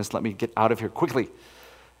 oh my goodness, let me get out of here quickly.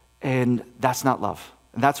 And that's not love.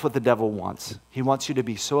 And that's what the devil wants. He wants you to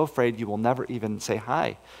be so afraid you will never even say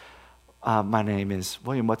hi. My name is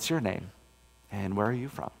William. What's your name? And where are you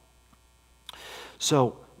from?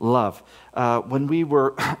 So, love. When we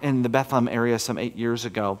were in the Bethlehem area some 8 years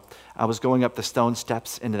ago, I was going up the stone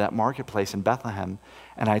steps into that marketplace in Bethlehem,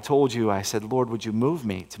 and I told you, I said, Lord, would you move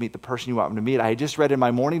me to meet the person you want me to meet? I had just read in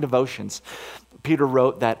my morning devotions, Peter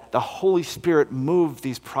wrote that the Holy Spirit moved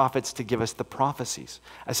these prophets to give us the prophecies.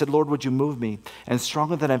 I said, Lord, would you move me? And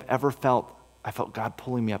stronger than I've ever felt, I felt God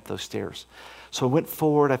pulling me up those stairs. So I went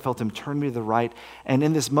forward, I felt him turn me to the right, and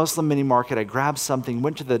in this Muslim mini market, I grabbed something,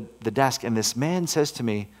 went to the desk, and this man says to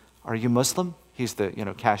me, are you Muslim? He's the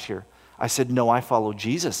cashier. I said, no, I follow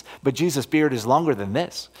Jesus, but Jesus' beard is longer than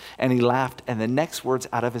this. And he laughed, and the next words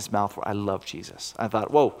out of his mouth were, I love Jesus. I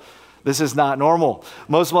thought, whoa, this is not normal.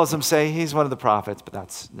 Most Muslims say he's one of the prophets, but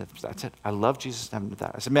that's it. I love Jesus.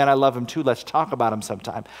 I said, man, I love him too. Let's talk about him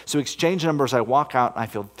sometime. So we exchange numbers. I walk out, and I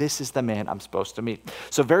feel this is the man I'm supposed to meet.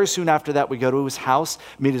 So very soon after that, we go to his house,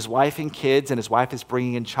 meet his wife and kids, and his wife is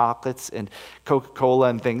bringing in chocolates and Coca-Cola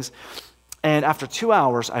and things. And after 2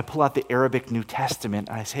 hours, I pull out the Arabic New Testament,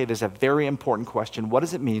 and I say there's a very important question. What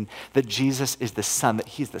does it mean that Jesus is the Son, that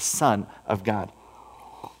he's the Son of God?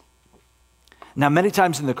 Now, many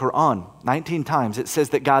times in the Quran, 19 times, it says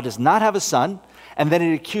that God does not have a son, and then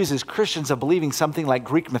it accuses Christians of believing something like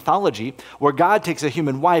Greek mythology, where God takes a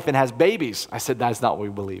human wife and has babies. I said, that's not what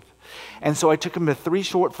we believe. And so I took him to 3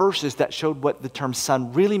 short verses that showed what the term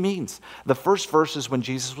son really means. The first verse is when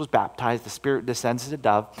Jesus was baptized, the Spirit descends as a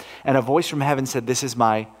dove, and a voice from heaven said, "This is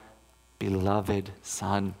my beloved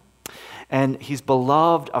son." And he's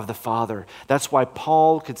beloved of the Father. That's why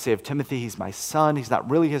Paul could say of Timothy, he's my son. He's not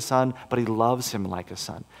really his son, but he loves him like a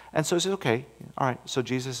son. And so he says, okay, all right, so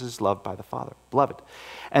Jesus is loved by the Father, beloved.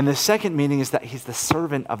 And the second meaning is that he's the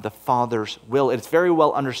servant of the Father's will. It's very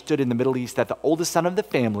well understood in the Middle East that the oldest son of the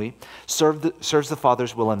family serves the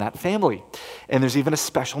Father's will in that family. And there's even a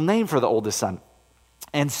special name for the oldest son.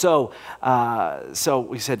 And so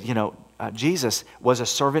we said, Jesus was a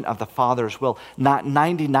servant of the Father's will, not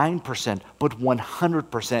 99%, but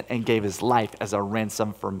 100%, and gave his life as a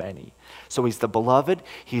ransom for many. So he's the beloved,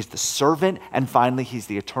 he's the servant, and finally he's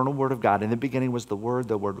the eternal Word of God. In the beginning was the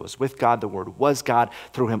Word was with God, the Word was God.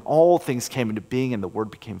 Through him all things came into being, and the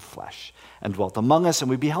Word became flesh and dwelt among us, and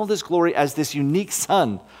we beheld his glory as this unique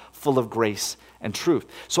Son, full of grace and truth.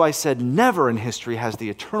 So I said, never in history has the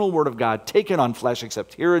eternal Word of God taken on flesh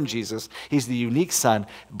except here in Jesus. He's the unique Son,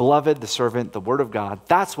 beloved, the servant, the Word of God.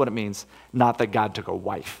 That's what it means, not that God took a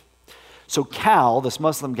wife. So Cal, this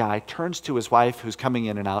Muslim guy, turns to his wife who's coming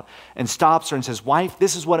in and out and stops her and says, "Wife,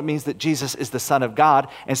 this is what it means that Jesus is the Son of God,"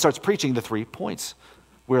 and starts preaching the 3 points.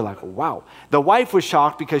 We're like, wow. The wife was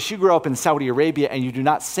shocked because she grew up in Saudi Arabia, and you do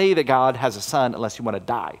not say that God has a son unless you want to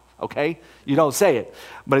die. Okay? You don't say it.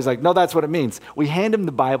 But he's like, no, that's what it means. We hand him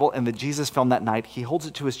the Bible and the Jesus film that night. He holds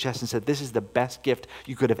it to his chest and said, "This is the best gift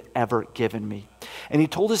you could have ever given me." And he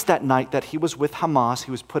told us that night that he was with Hamas.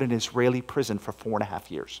 He was put in Israeli prison for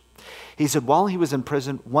 4.5 years. He said while he was in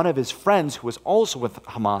prison, one of his friends who was also with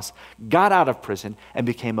Hamas got out of prison and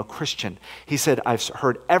became a Christian. He said, "I've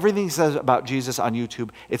heard everything he says about Jesus on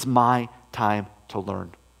YouTube. It's my time to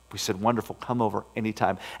learn." We said, "Wonderful, come over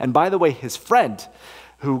anytime." And by the way, his friend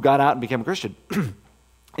who got out and became a Christian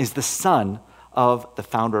is the son of the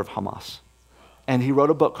founder of Hamas. And he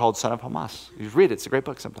wrote a book called Son of Hamas. You should read it. It's a great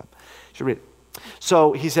book sometime. You should read it.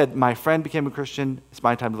 So he said, "My friend became a Christian. It's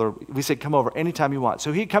my time to learn." We said, "Come over anytime you want."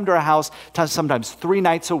 So he'd come to our house sometimes 3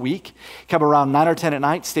 nights a week, come around 9 or 10 at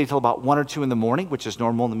night, stay till about 1 or 2 in the morning, which is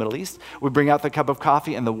normal in the Middle East. We bring out the cup of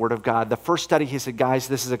coffee and the Word of God. The first study, he said, "Guys,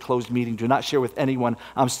 this is a closed meeting. Do not share with anyone.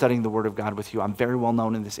 I'm studying the Word of God with you. I'm very well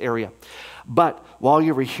known in this area. But while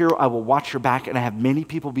you're here, I will watch your back, and I have many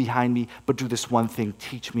people behind me, but do this one thing,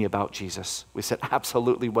 teach me about Jesus." We said,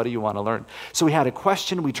 "Absolutely, what do you want to learn?" So we had a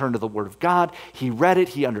question, we turned to the Word of God, he read it,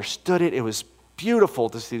 he understood it, it was beautiful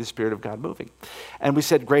to see the Spirit of God moving. And we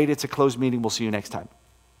said, "Great, it's a closed meeting, we'll see you next time."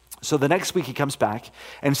 So the next week he comes back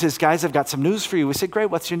and says, "Guys, I've got some news for you." We said, "Great,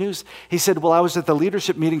 what's your news?" He said, "Well, I was at the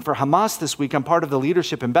leadership meeting for Hamas this week. I'm part of the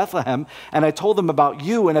leadership in Bethlehem, and I told them about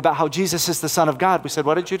you and about how Jesus is the Son of God." We said,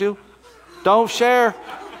 "What did you do?" "Don't share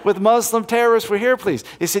with Muslim terrorists. We're here, please."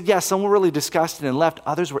 He said, "Yeah, some were really disgusted and left.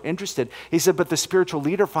 Others were interested." He said, "But the spiritual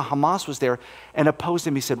leader for Hamas was there and opposed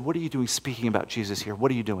him." He said, "What are you doing speaking about Jesus here? What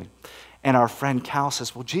are you doing?" And our friend Cal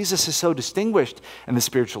says, "Well, Jesus is so distinguished." And the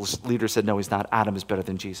spiritual leader said, "No, he's not. Adam is better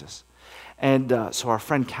than Jesus." And so our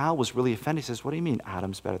friend Cal was really offended. He says, "What do you mean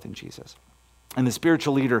Adam's better than Jesus?" And the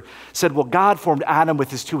spiritual leader said, "Well, God formed Adam with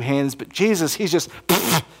his 2 hands, but Jesus, he's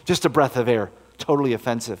just a breath of air." Totally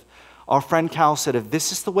offensive. Our friend Cal said, "If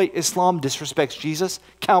this is the way Islam disrespects Jesus,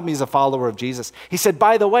 count me as a follower of Jesus." He said,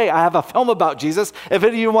 "By the way, I have a film about Jesus. If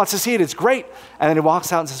any of you wants to see it, it's great." And then he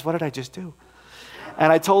walks out and says, "What did I just do?"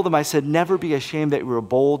 And I told him, I said, "Never be ashamed that we were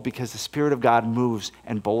bold, because the Spirit of God moves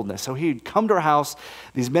in boldness." So he'd come to our house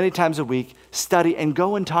these many times a week, study, and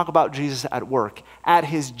go and talk about Jesus at work, at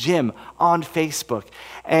his gym, on Facebook.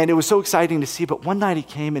 And it was so exciting to see. But one night he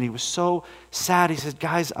came and he was so sad. He said,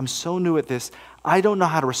 "Guys, I'm so new at this. I don't know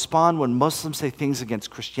how to respond when Muslims say things against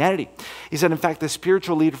Christianity." He said, in fact, the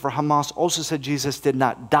spiritual leader for Hamas also said Jesus did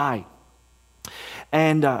not die.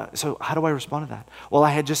 And so how do I respond to that? Well,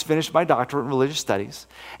 I had just finished my doctorate in religious studies,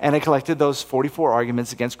 and I collected those 44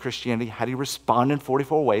 arguments against Christianity. How do you respond in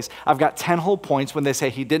 44 ways? I've got 10 whole points. When they say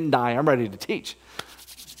he didn't die, I'm ready to teach,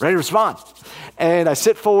 ready to respond. And I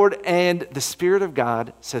sit forward, and the Spirit of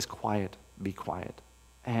God says, "Quiet, be quiet."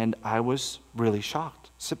 And I was really shocked.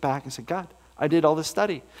 Sit back and say, "God, I did all this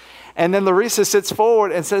study." And then Larissa sits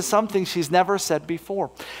forward and says something she's never said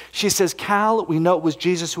before. She says, "Cal, we know it was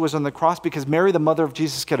Jesus who was on the cross because Mary, the mother of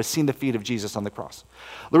Jesus, could have seen the feet of Jesus on the cross."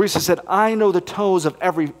 Larissa said, "I know the toes of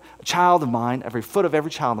every child of mine, every foot of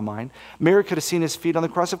every child of mine. Mary could have seen his feet on the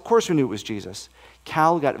cross. Of course we knew it was Jesus."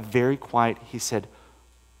 Cal got very quiet. He said,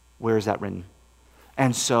 "Where is that written?"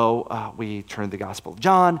 And so we turn to the Gospel of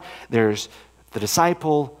John. There's the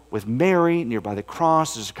disciple with Mary nearby the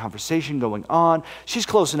cross. There's a conversation going on. She's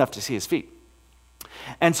close enough to see his feet.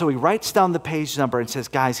 And so he writes down the page number and says,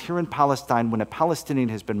 guys, here in Palestine, when a Palestinian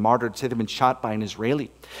has been martyred, say they've been shot by an Israeli,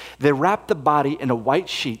 they wrap the body in a white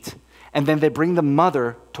sheet, and then they bring the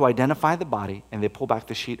mother to identify the body, and they pull back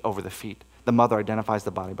the sheet over the feet. The mother identifies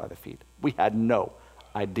the body by the feet. We had no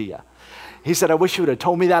idea. He said, I wish you would have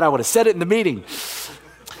told me that. I would have said it in the meeting.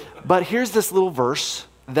 But here's this little verse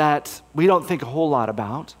that we don't think a whole lot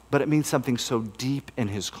about, but it means something so deep in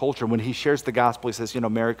his culture. When he shares the gospel, he says,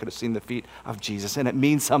 Mary could have seen the feet of Jesus, and it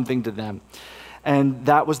means something to them. And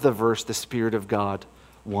that was the verse the Spirit of God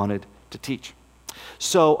wanted to teach.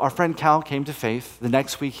 So our friend Cal came to faith. The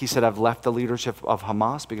next week he said, I've left the leadership of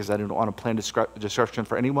Hamas because I didn't want to plan destruction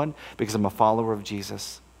for anyone because I'm a follower of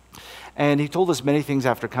Jesus. And he told us many things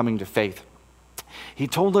after coming to faith. He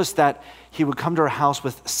told us that he would come to our house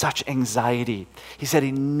with such anxiety. He said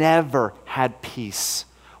he never had peace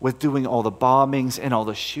with doing all the bombings and all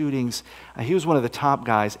the shootings. He was one of the top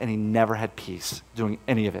guys, and he never had peace doing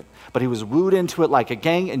any of it. But he was wooed into it like a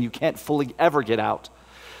gang, and you can't fully ever get out.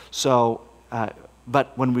 So,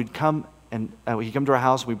 but when we'd come, and he'd come to our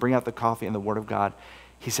house, we bring out the coffee and the Word of God,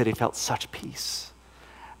 he said he felt such peace.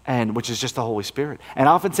 And which is just the Holy Spirit. And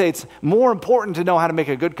I often say it's more important to know how to make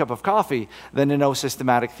a good cup of coffee than to know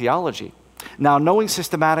systematic theology. Now, knowing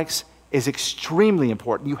systematics is extremely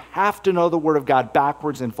important. You have to know the Word of God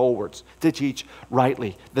backwards and forwards to teach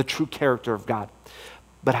rightly the true character of God.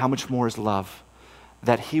 But how much more is love?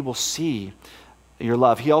 That he will see your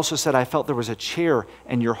love. He also said, I felt there was a chair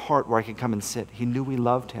in your heart where I could come and sit. He knew we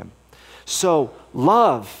loved him. So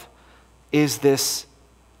love is this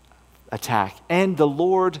attack. And the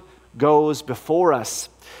Lord goes before us.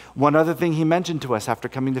 One other thing he mentioned to us after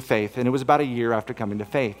coming to faith, and it was about a year after coming to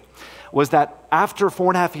faith, was that after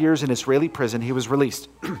 4.5 years in Israeli prison, he was released.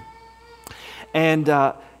 And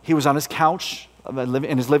he was on his couch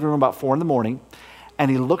in his living room about 4 a.m,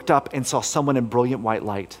 and he looked up and saw someone in brilliant white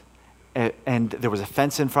light. And there was a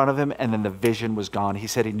fence in front of him, and then the vision was gone. He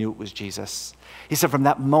said he knew it was Jesus. He said from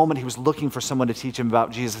that moment he was looking for someone to teach him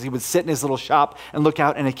about Jesus. He would sit in his little shop and look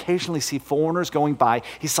out and occasionally see foreigners going by.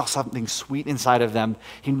 He saw something sweet inside of them.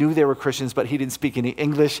 He knew they were Christians, but he didn't speak any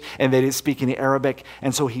English and they didn't speak any Arabic.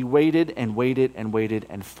 And so he waited and waited and waited.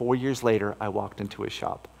 And 4 years later, I walked into his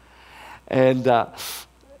shop. And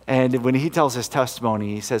when he tells his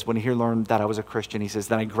testimony, he says, when he learned that I was a Christian, he says,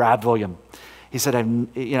 then I grabbed William. He said,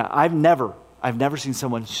 I've never seen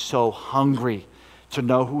someone so hungry to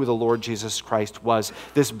know who the Lord Jesus Christ was.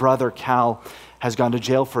 This brother, Cal, has gone to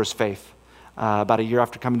jail for his faith. About a year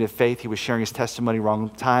after coming to faith, he was sharing his testimony, wrong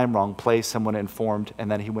time, wrong place, someone informed, and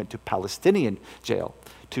then he went to Palestinian jail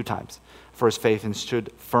 2 times for his faith and stood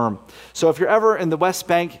firm. So if you're ever in the West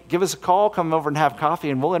Bank, give us a call, come over and have coffee,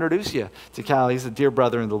 and we'll introduce you to Cal. He's a dear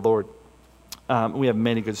brother in the Lord. We have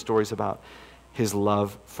many good stories about his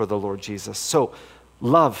love for the Lord Jesus. So,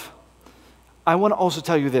 love. I want to also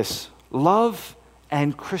tell you this. Love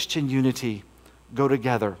and Christian unity go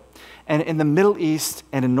together. And in the Middle East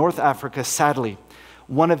and in North Africa, sadly,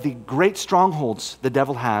 one of the great strongholds the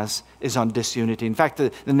devil has is on disunity. In fact,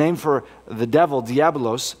 the name for the devil,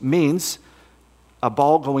 diabolos, means a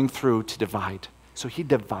ball going through to divide. So he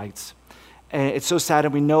divides. And it's so sad,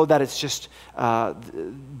 and we know that it's just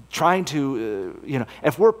trying to,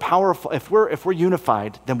 if we're powerful, if we're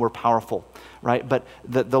unified, then we're powerful, right? But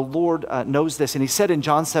the Lord knows this, and he said in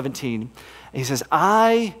John 17, he says,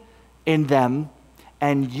 I in them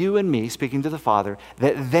and you and me, speaking to the Father,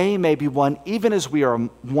 that they may be one, even as we are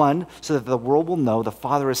one, so that the world will know the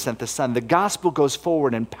Father has sent the Son. The gospel goes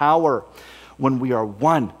forward in power when we are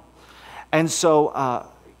one. And so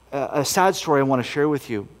a sad story I want to share with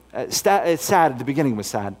you. It's sad. At the beginning was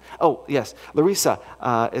sad. Oh, yes. Larissa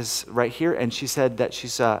is right here, and she said that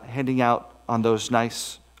she's handing out on those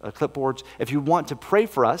nice clipboards. If you want to pray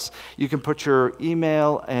for us, you can put your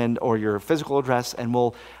email or your physical address, and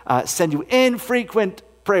we'll send you infrequent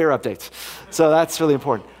prayer updates. So that's really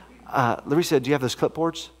important. Larissa, do you have those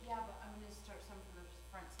clipboards? Yeah, but I'm going to start some from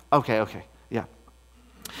the front. Okay. Yeah.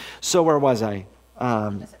 So where was I?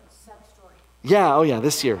 Sad story. Yeah, oh yeah,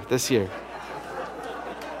 this year.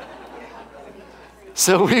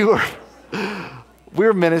 So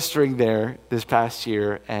we're ministering there this past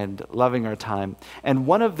year and loving our time. And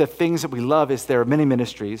one of the things that we love is there are many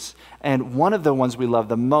ministries. And one of the ones we love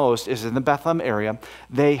the most is in the Bethlehem area.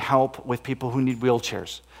 They help with people who need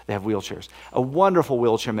wheelchairs. They have wheelchairs. A wonderful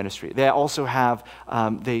wheelchair ministry. They also have,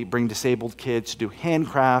 they bring disabled kids to do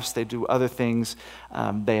handcrafts. They do other things.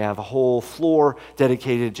 They have a whole floor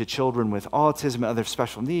dedicated to children with autism and other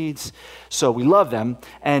special needs. So we love them.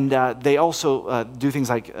 And they also do things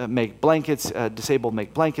like make blankets. Disabled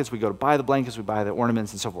make blankets. We go to buy the blankets. We buy the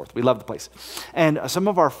ornaments and so forth. We love the place. And some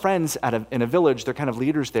of our friends in a village, they're kind of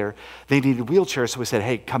leaders there, they needed wheelchairs. So we said,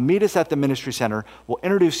 hey, come meet us at the ministry center. We'll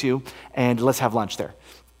introduce you and let's have lunch there.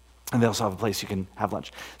 And they also have a place you can have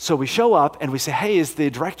lunch. So we show up and we say, hey, is the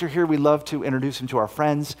director here? We'd love to introduce him to our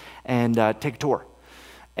friends and take a tour.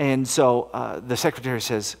 And so the secretary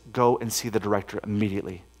says, go and see the director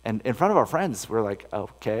immediately. And in front of our friends, we're like,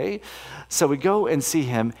 okay. So we go and see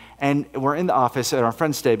him, and we're in the office, and our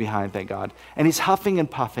friends stay behind, thank God. And he's huffing and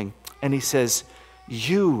puffing, and he says,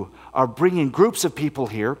 you are bringing groups of people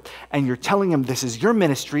here, and you're telling them this is your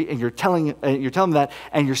ministry, and you're telling them that,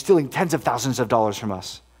 and you're stealing tens of thousands of dollars from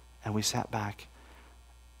us. And we sat back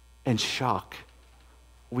in shock.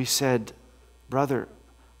 We said, brother,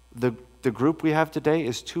 the group we have today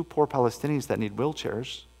is 2 poor Palestinians that need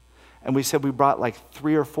wheelchairs. And we said we brought like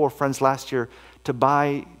 3 or 4 friends last year to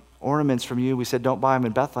buy ornaments from you. We said, don't buy them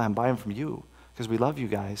in Bethlehem, buy them from you, because we love you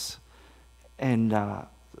guys. And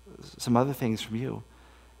some other things from you.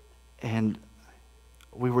 And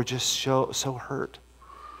we were just so hurt.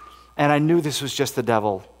 And I knew this was just the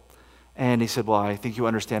devil. And he said, well, I think you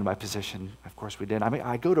understand my position. Of course we did. I mean,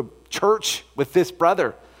 I go to church with this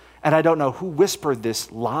brother, and I don't know who whispered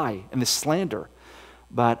this lie and this slander,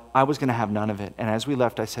 but I was going to have none of it. And as we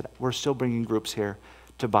left, I said, we're still bringing groups here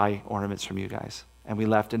to buy ornaments from you guys. And we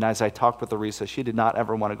left, and as I talked with Larissa, she did not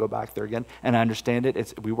ever want to go back there again. And I understand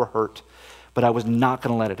it. We were hurt, but I was not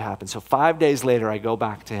going to let it happen. So 5 days later, I go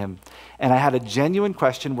back to him, and I had a genuine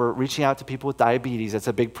question. We're reaching out to people with diabetes. That's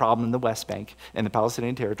a big problem in the West Bank and the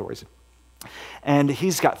Palestinian territories. And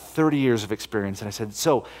he's got 30 years of experience. And I said,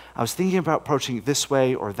 so I was thinking about approaching it this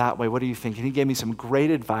way or that way. What do you think? And he gave me some great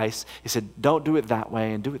advice. He said, don't do it that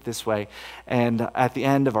way and do it this way. And at the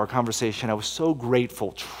end of our conversation, I was so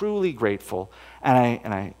grateful, truly grateful.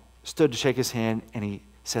 And I stood to shake his hand, and he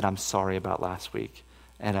said, I'm sorry about last week.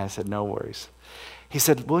 And I said, no worries. He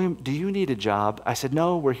said, William, do you need a job? I said,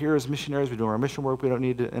 no, we're here as missionaries. We're doing our mission work. We don't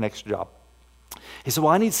need an extra job. He said,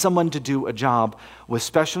 well, I need someone to do a job with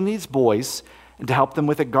special needs boys and to help them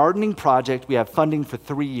with a gardening project. We have funding for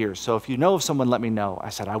 3 years. So if you know of someone, let me know. I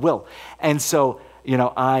said, I will. And so,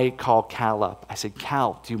 I call Cal up. I said,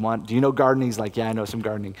 Cal, do you know gardening? He's like, yeah, I know some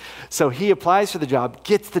gardening. So he applies for the job,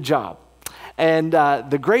 gets the job. And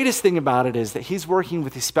the greatest thing about it is that he's working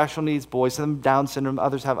with these special needs boys, some Down syndrome,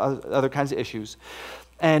 others have other kinds of issues.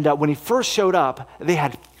 And when he first showed up, they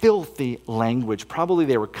had filthy language. Probably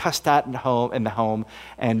they were cussed at in the home,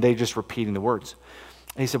 and they just repeating the words.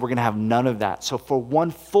 And he said, we're going to have none of that. So for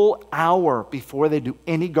 1 full hour before they do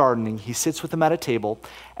any gardening, he sits with them at a table,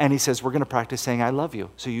 and he says, we're going to practice saying, I love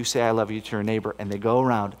you. So you say, I love you to your neighbor, and they go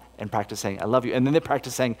around and practice saying, I love you. And then they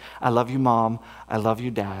practice saying, I love you, Mom. I love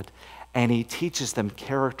you, Dad. And he teaches them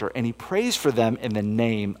character, and he prays for them in the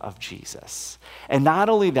name of Jesus. And not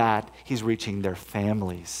only that, he's reaching their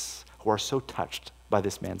families who are so touched by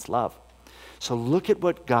this man's love. So look at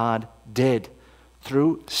what God did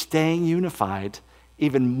through staying unified.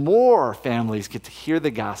 Even more families get to hear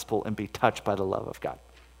the gospel and be touched by the love of God.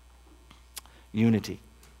 Unity.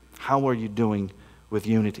 How are you doing with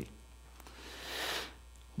unity?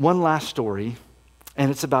 One last story,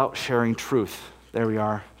 and it's about sharing truth. There we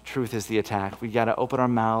are. Truth is the attack. We got to open our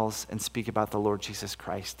mouths and speak about the Lord Jesus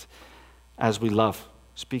Christ as we love,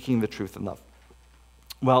 speaking the truth in love.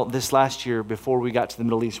 Well, this last year, before we got to the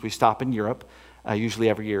Middle East, we stop in Europe, usually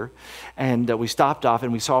every year, and we stopped off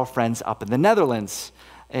and we saw friends up in the Netherlands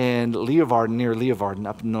and Leeuwarden, near Leeuwarden,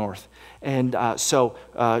 up north. And so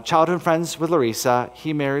childhood friends with Larissa.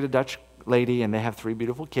 He married a Dutch lady, and they have 3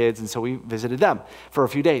 beautiful kids, and so we visited them for a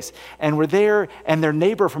few days. And we're there, and their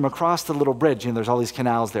neighbor from across the little bridge, there's all these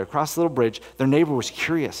canals there, across the little bridge, their neighbor was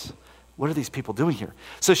curious. What are these people doing here?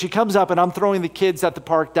 So she comes up, and I'm throwing the kids at the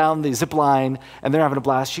park down the zip line, and they're having a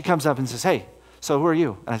blast. She comes up and says, hey, so who are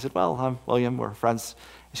you? And I said, well, I'm William, we're friends.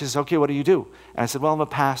 And she says, okay, what do you do? And I said, well, I'm a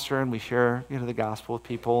pastor, and we share the gospel with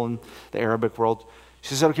people in the Arabic world.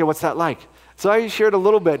 She said, okay, what's that like? So I shared a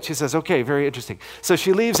little bit. She says, okay, very interesting. So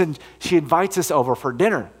she leaves and she invites us over for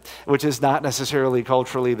dinner, which is not necessarily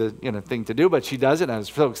culturally the thing to do, but she does it, and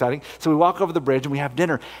it's so exciting. So we walk over the bridge and we have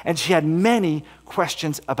dinner. And she had many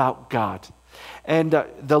questions about God. And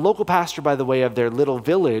the local pastor, by the way, of their little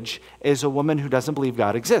village is a woman who doesn't believe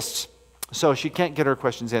God exists. So she can't get her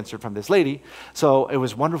questions answered from this lady. So it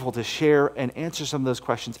was wonderful to share and answer some of those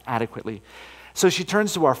questions adequately. So she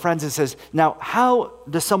turns to our friends and says, now, how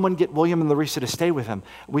does someone get William and Larissa to stay with him?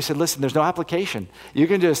 We said, listen, there's no application. You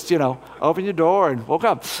can just, open your door and we'll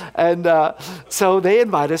come. And so they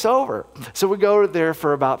invite us over. So we go there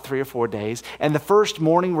for about 3 or 4 days. And the first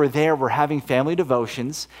morning we're there, we're having family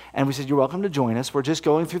devotions. And we said, you're welcome to join us. We're just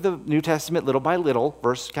going through the New Testament little by little,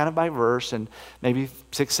 verse kind of by verse, and maybe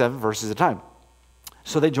 6, 7 verses at a time.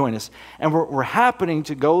 So they join us. And we're happening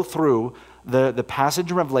to go through the passage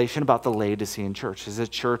in Revelation about the Laodicean church. Is a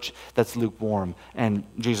church that's lukewarm, and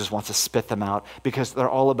Jesus wants to spit them out because they're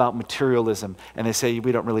all about materialism, and they say,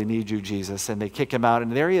 we don't really need you, Jesus, and they kick him out,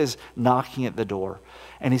 and there he is knocking at the door,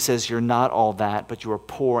 and he says, you're not all that, but you are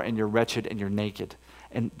poor, and you're wretched, and you're naked,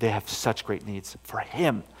 and they have such great needs for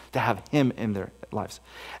him, to have him in their lives.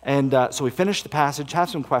 And so we finish the passage, have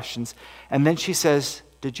some questions, and then she says,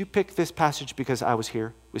 did you pick this passage because I was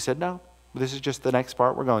here? We said, no, this is just the next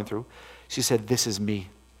part we're going through. She said, this is me.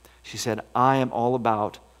 She said, I am all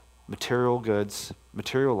about material goods,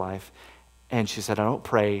 material life. And she said, I don't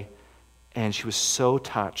pray. And she was so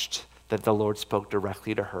touched that the Lord spoke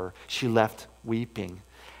directly to her. She left weeping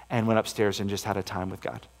and went upstairs and just had a time with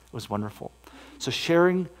God. It was wonderful. So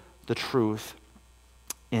sharing the truth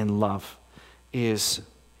in love is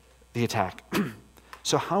the attack.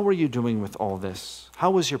 So how are you doing with all this?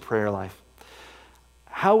 How was your prayer life?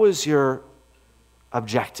 How was your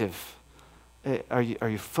objective? Are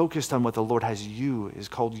you focused on what the Lord has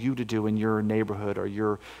called you to do in your neighborhood or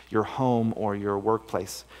your home or your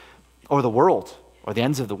workplace or the world or the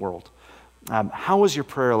ends of the world? How was your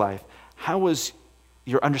prayer life? How was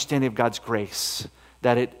your understanding of God's grace,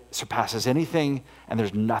 that it surpasses anything and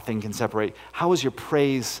there's nothing can separate? How was your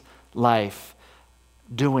praise life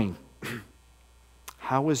doing?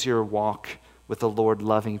 How was your walk with the Lord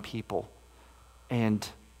loving people? And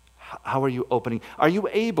how are you opening? Are you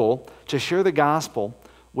able to share the gospel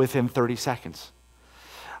within 30 seconds?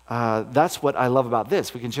 That's what I love about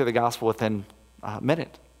this. We can share the gospel within a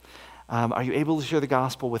minute. Are you able to share the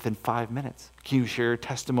gospel within 5 minutes? Can you share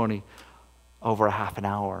testimony over a half an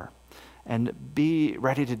hour? And be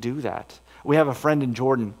ready to do that. We have a friend in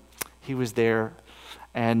Jordan. He was there,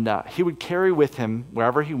 and he would carry with him,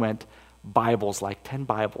 wherever he went, Bibles, like 10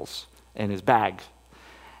 Bibles in his bag.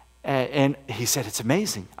 And he said, it's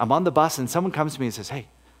amazing. I'm on the bus and someone comes to me and says, hey,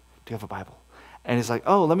 do you have a Bible? And he's like,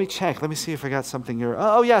 oh, let me check. Let me see if I got something here.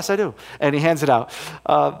 Oh, yes, I do. And he hands it out.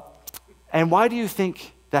 And why do you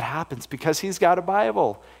think that happens? Because he's got a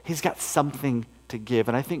Bible. He's got something to give.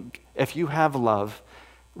 And I think if you have love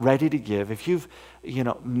ready to give, if you've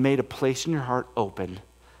made a place in your heart open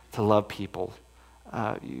to love people,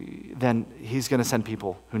 then he's going to send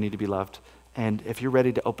people who need to be loved. And if you're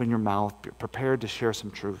ready to open your mouth, prepared to share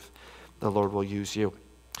some truth, the Lord will use you.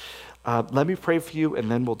 Let me pray for you,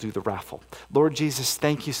 and then we'll do the raffle. Lord Jesus,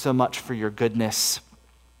 thank you so much for your goodness,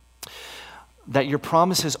 that your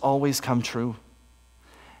promises always come true,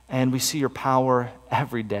 and we see your power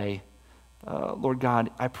every day. Lord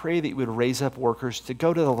God, I pray that you would raise up workers to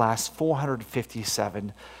go to the last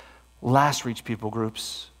 457 last reach people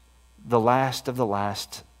groups, the last of the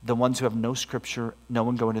last, the ones who have no scripture, no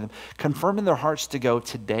one going to them. Confirm in their hearts to go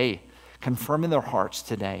today. Confirm in their hearts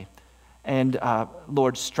today. And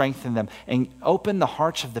Lord, strengthen them. And open the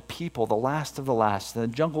hearts of the people, the last of the last, in the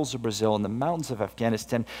jungles of Brazil, in the mountains of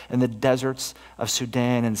Afghanistan, in the deserts of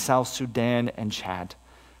Sudan and South Sudan and Chad.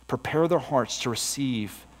 Prepare their hearts to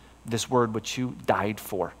receive this word which you died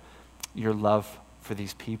for, your love for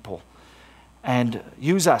these people. And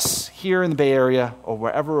use us here in the Bay Area or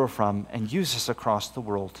wherever we're from, and use us across the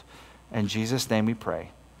world. In Jesus' name we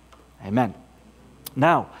pray. Amen.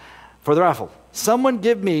 Now, for the raffle, someone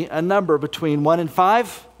give me a number between 1 and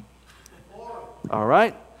 5. 4. All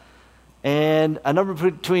right. And a number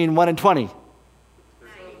between 1 and 20. 19.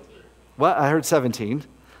 What? I heard 17.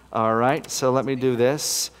 All right. So let me do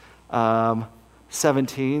this.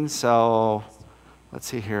 17. So let's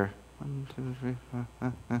see here. 1, 2, 3,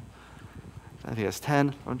 4, I think it's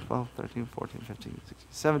 10, 11, 12, 13, 14, 15, 16,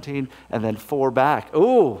 17, and then 4 back.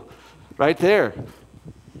 Ooh, right there.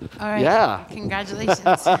 All right. Yeah.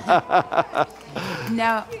 Congratulations.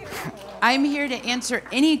 Now, I'm here to answer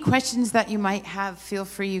any questions that you might have. Feel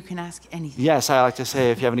free, you can ask anything. Yes, I like to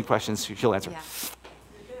say if you have any questions, she'll answer. Yeah.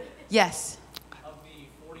 Yes. Of the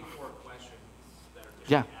 44 questions that are going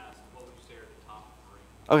to Yeah. be asked, what would you say are the top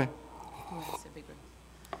 3? Okay.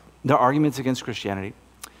 There are arguments against Christianity.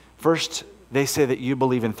 First, they say that you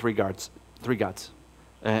believe in three gods.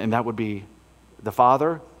 And that would be the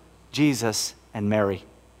Father, Jesus, and Mary.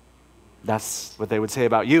 That's what they would say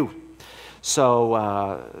about you.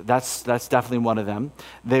 So that's definitely one of them.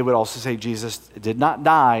 They would also say Jesus did not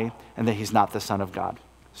die and that he's not the Son of God.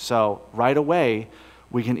 So right away,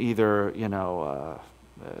 we can either,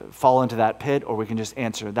 fall into that pit, or we can just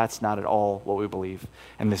answer, that's not at all what we believe,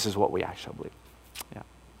 and this is what we actually believe. Yeah.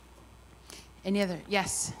 Any other?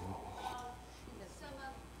 Yes.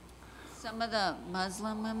 Some of the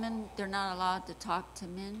Muslim women, they're not allowed to talk to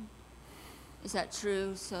men. Is that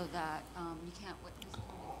true? So that you can't witness them?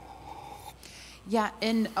 Yeah,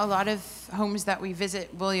 in a lot of homes that we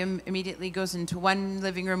visit, William immediately goes into one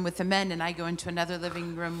living room with the men, and I go into another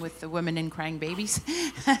living room with the women and crying babies,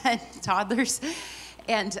 toddlers.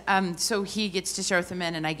 And so he gets to share with the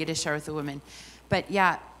men, and I get to share with the women. But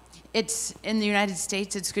yeah, it's in the United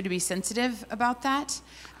States, it's good to be sensitive about that.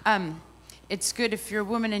 It's good if you're a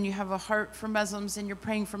woman and you have a heart for Muslims and you're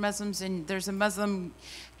praying for Muslims, and there's a Muslim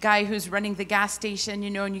guy who's running the gas station,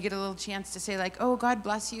 and you get a little chance to say like, oh, God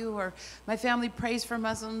bless you, or my family prays for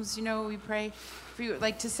Muslims, we pray for you.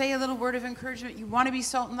 Like to say a little word of encouragement. You want to be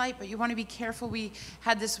salt and light, but you want to be careful. We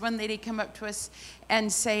had this one lady come up to us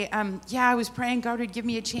and say, I was praying God would give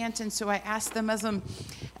me a chance, and so I asked the Muslim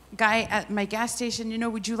guy at my gas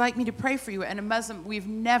station, would you like me to pray for you? And a Muslim, we've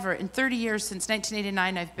never, in 30 years since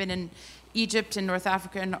 1989, I've been in Egypt and North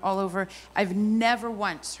Africa and all over, I've never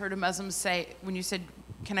once heard a Muslim say, when you said,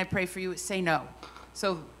 can I pray for you, say no.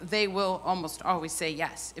 So they will almost always say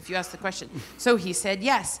yes if you ask the question. So he said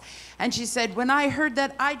yes. And she said, when I heard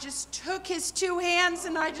that, I just took his two hands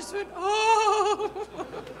and I just went, oh.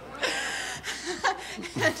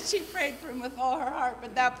 And she prayed for him with all her heart,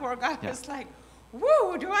 but that poor guy was like,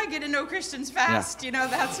 woo, do I get to know Christians fast?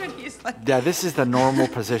 That's what he's like. Yeah, this is the normal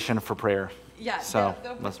position for prayer. Yeah, so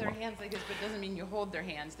they'll put their hands like this, but it doesn't mean you hold their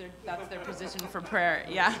hands. That's their position for prayer,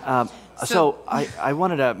 yeah. So I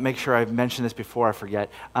wanted to make sure I mentioned this before I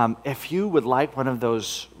forget. If you would like one of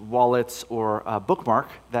those wallets or a bookmark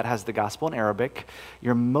that has the gospel in Arabic,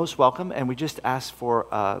 you're most welcome, and we just ask for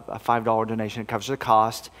a $5 donation. It covers the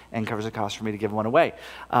cost and covers the cost for me to give one away.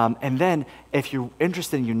 And then if you're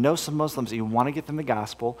interested and you know some Muslims and you want to get them the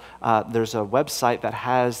gospel, there's a website that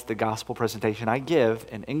has the gospel presentation I give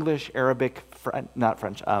in English, Arabic,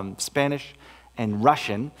 Spanish, and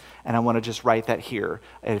Russian, and I want to just write that here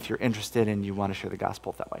if you're interested and you want to share the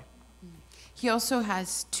gospel that way. He also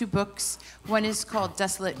has two books. One is called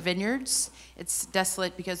Desolate Vineyards. It's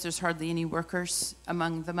desolate because there's hardly any workers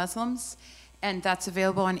among the Muslims, and that's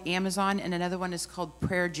available on Amazon. And another one is called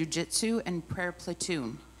Prayer Jiu-Jitsu and Prayer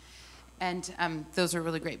Platoon. And those are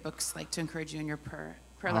really great books, like to encourage you in your prayer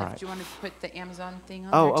life. Right. Do you want to put the Amazon thing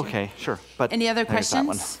on Oh, there too? okay, sure. But any other there's that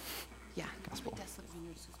one. questions? Yeah. Gospel.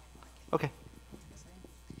 Okay.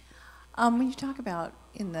 When you talk about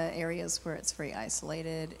in the areas where it's very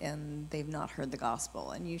isolated and they've not heard the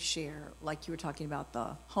gospel, and you share, like you were talking about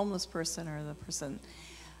the homeless person or the person,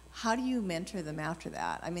 how do you mentor them after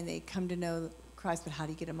that? I mean, they come to know Christ, but how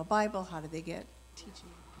do you get them a Bible? How do they get teaching?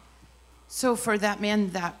 So for that man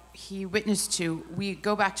that he witnessed to, we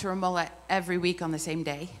go back to Ramallah every week on the same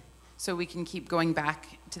day, so we can keep going back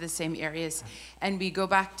to the same areas. And we go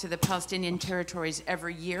back to the Palestinian territories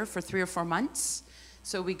every year for 3 or 4 months.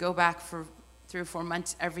 So we go back for 3 or 4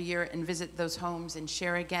 months every year and visit those homes and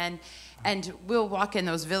share again. And we'll walk in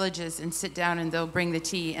those villages and sit down, and they'll bring the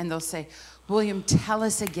tea and they'll say, William, tell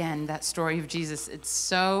us again that story of Jesus. It's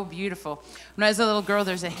so beautiful. When I was a little girl,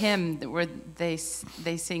 there's a hymn where they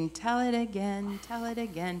sing, tell it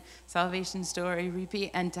again, salvation story,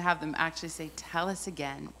 repeat, and to have them actually say, tell us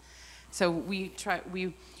again. So we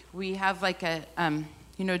have like a,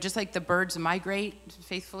 just like the birds migrate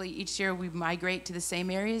faithfully each year, we migrate to the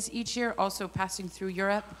same areas each year, also passing through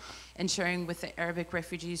Europe and sharing with the Arabic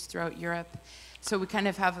refugees throughout Europe. So we kind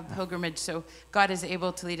of have a pilgrimage. So God is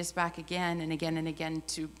able to lead us back again and again and again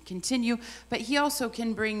to continue. But he also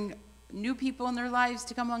can bring new people in their lives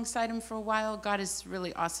to come alongside him for a while. God is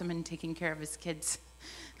really awesome in taking care of his kids.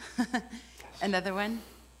 Another one?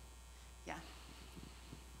 Yeah.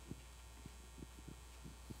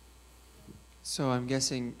 So I'm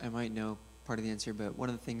guessing I might know part of the answer, but one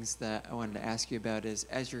of the things that I wanted to ask you about is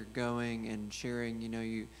as you're going and sharing,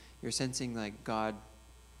 you're sensing like God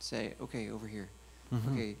say, okay, over here.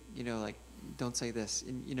 Mm-hmm. Okay, like don't say this.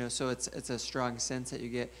 And, so it's a strong sense that you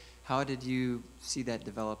get. How did you see that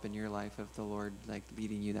develop in your life of the Lord like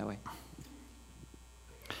leading you that way?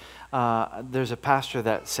 There's a pastor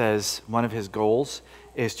that says one of his goals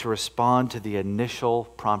is to respond to the initial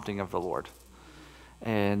prompting of the Lord.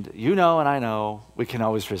 And and I know we can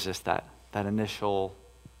always resist that initial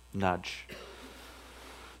nudge.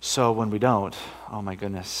 So when we don't, oh my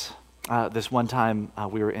goodness, This one time,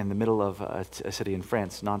 we were in the middle of a city in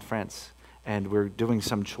France, Nantes, and we're doing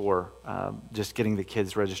some chore, just getting the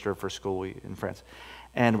kids registered for school in France.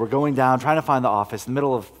 And we're going down, trying to find the office in the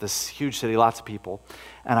middle of this huge city, lots of people.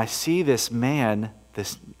 And I see this man,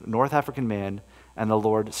 this North African man, and the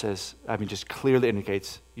Lord says, just clearly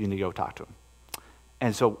indicates you need to go talk to him.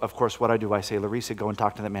 And so, of course, what I do, I say, Larissa, go and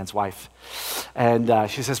talk to that man's wife. And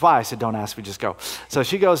she says, why? I said, don't ask me, just go. So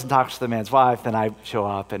she goes and talks to the man's wife, then I show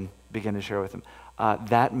up and begin to share with him.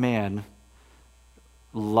 That man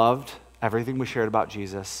loved everything we shared about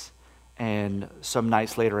Jesus. And some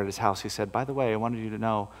nights later at his house, he said, by the way, I wanted you to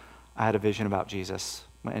know I had a vision about Jesus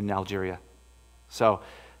in Algeria. So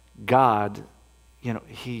God,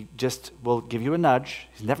 he just will give you a nudge.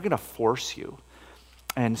 He's never going to force you.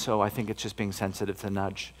 And so I think it's just being sensitive to the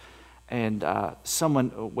nudge. And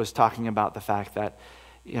someone was talking about the fact that,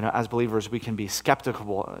 as believers, we can be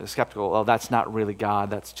skeptical. Well, that's not really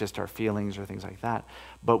God. That's just our feelings or things like that.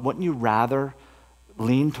 But wouldn't you rather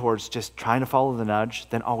lean towards just trying to follow the nudge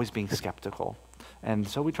than always being skeptical? And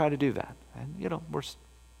so we try to do that. And,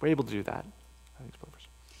 we're able to do that.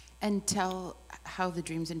 And tell how the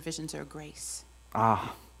dreams and visions are grace.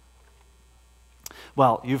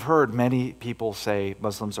 Well, you've heard many people say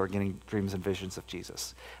Muslims are getting dreams and visions of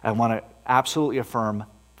Jesus. I want to absolutely affirm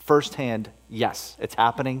firsthand, yes, it's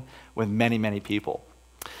happening with many, many people.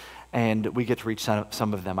 And we get to reach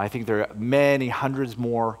some of them. I think there are many hundreds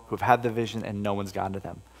more who've had the vision and no one's gotten to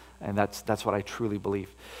them. And that's what I truly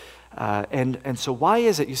believe. And so why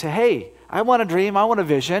is it? You say, hey, I want a dream, I want a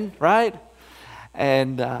vision, right?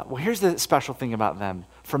 And here's the special thing about them.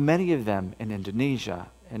 For many of them in Indonesia,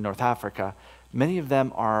 in North Africa, many of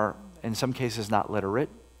them are, in some cases, not literate.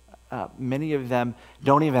 Many of them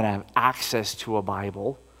don't even have access to a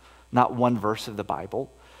Bible, not one verse of the Bible.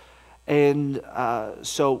 And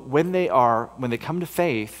so when they come to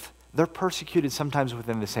faith, they're persecuted sometimes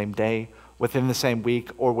within the same day, within the same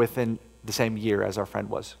week, or within the same year as our friend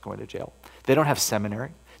was going to jail. They don't have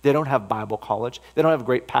seminary. They don't have Bible college. They don't have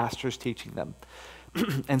great pastors teaching them.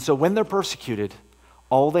 And so when they're persecuted,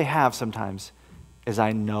 all they have sometimes is,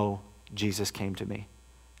 I know Jesus came to me.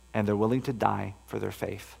 And they're willing to die for their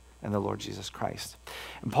faith in the Lord Jesus Christ.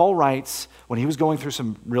 And Paul writes, when he was going through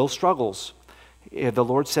some real struggles, the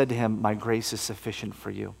Lord said to him, my grace is sufficient for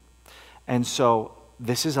you. And so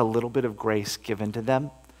this is a little bit of grace given to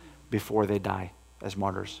them before they die as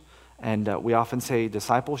martyrs. And we often say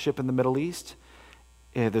discipleship in the Middle East,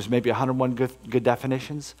 there's maybe 101 good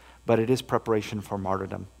definitions, but it is preparation for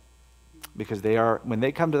martyrdom. Because when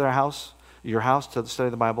they come to your house to study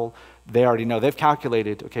the Bible, they already know, they've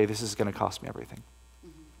calculated, okay, this is going to cost me everything.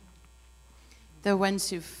 The ones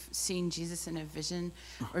who've seen Jesus in a vision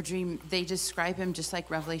or dream, they describe him just like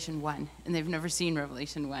Revelation 1, and they've never seen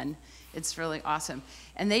Revelation 1. It's really awesome.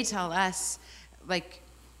 And they tell us, like,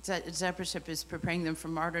 discipleship is preparing them for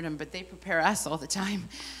martyrdom, but they prepare us all the time.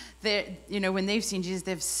 When they've seen Jesus,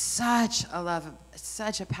 they have such a love,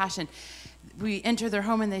 such a passion. We enter their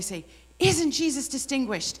home and they say, isn't Jesus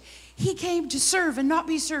distinguished? He came to serve and not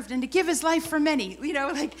be served and to give his life for many.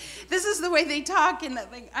 This is the way they talk. And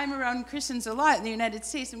I'm around Christians a lot in the United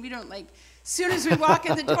States, and we don't as soon as we walk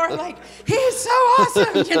in the door, he is so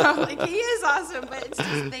awesome, he is awesome. But it's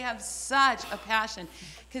just, they have such a passion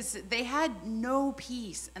because they had no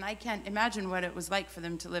peace. And I can't imagine what it was like for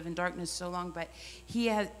them to live in darkness so long. But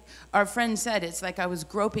our friend said, it's like I was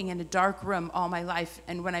groping in a dark room all my life.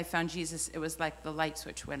 And when I found Jesus, it was like the light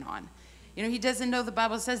switch went on. He doesn't know the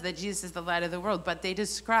Bible says that Jesus is the light of the world, but they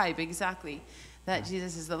describe exactly that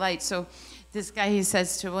Jesus is the light. So this guy, he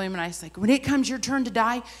says to William and I, he's like, when it comes your turn to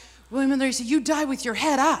die, William and Larry said, you die with your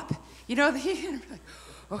head up.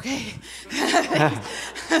 Okay.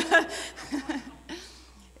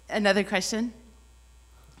 Another question?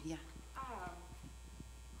 Yeah.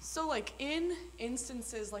 So in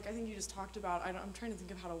instances, I think you just talked about, I'm trying to think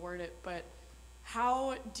of how to word it, but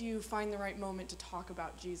how do you find the right moment to talk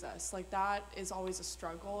about Jesus? That is always a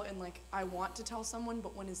struggle, and I want to tell someone,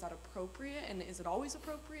 but when is that appropriate, and is it always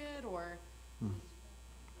appropriate, or?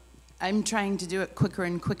 I'm trying to do it quicker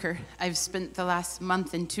and quicker. I've spent the last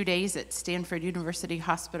month and 2 days at Stanford University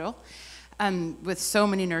Hospital with so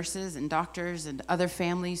many nurses and doctors and other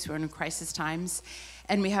families who are in crisis times.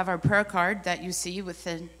 And we have our prayer card that you see with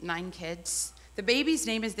the 9 kids The baby's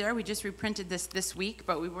name is there. We just reprinted this week,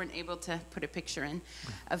 but we weren't able to put a picture in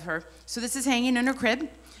of her. So this is hanging in her crib.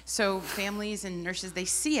 So families and nurses, they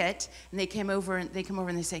see it, and they come over and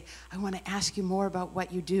they say, I want to ask you more about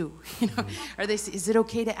what you do. Or they say, is it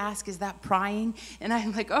okay to ask? Is that prying? And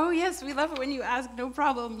I'm like, oh yes, we love it when you ask, no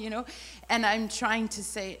problem, And I'm trying to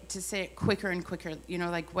say it quicker and quicker,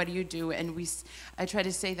 like, what do you do? And I try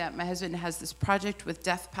to say that my husband has this project with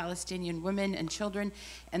deaf Palestinian women and children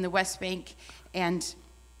in the West Bank, and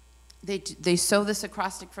they sew this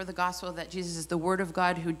acrostic for the gospel that Jesus is the Word of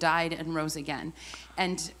God who died and rose again.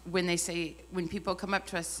 And when people come up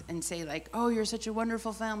to us and say, like, oh, you're such a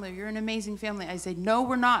wonderful family, you're an amazing family, I say, no,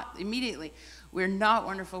 we're not, immediately. We're not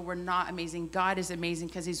wonderful, we're not amazing. God is amazing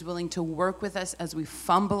because he's willing to work with us as we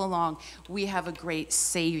fumble along. We have a great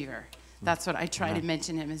Savior. That's what I try to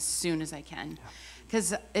mention him as soon as I can.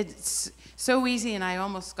 Because it's so easy, and I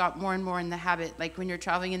almost got more and more in the habit, like when you're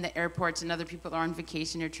traveling in the airports and other people are on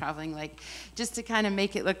vacation, you're traveling, like, just to kind of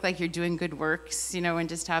make it look like you're doing good works, and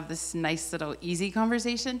just have this nice little easy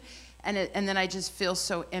conversation. And then I just feel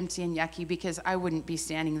so empty and yucky because I wouldn't be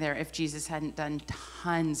standing there if Jesus hadn't done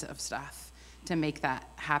tons of stuff to make that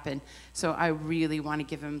happen. So I really want to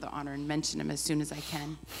give him the honor and mention him as soon as I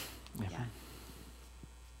can. Yeah.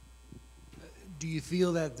 Do you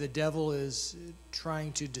feel that the devil is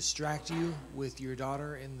trying to distract you with your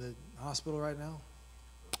daughter in the hospital right now?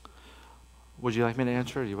 Would you like me to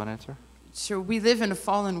answer, or do you want to answer? Sure. We live in a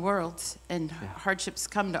fallen world, and hardships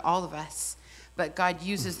come to all of us. But God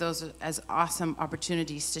uses those as awesome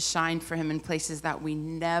opportunities to shine for him in places that we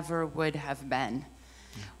never would have been.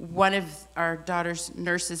 One of our daughter's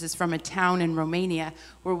nurses is from a town in Romania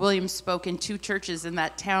where William spoke in 2 churches in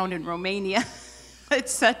that town in Romania.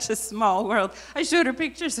 It's such a small world. I showed her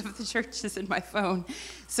pictures of the churches in my phone.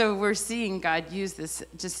 So we're seeing God use this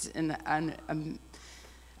just in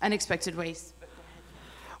unexpected ways.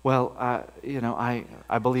 Well,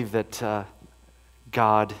 I believe that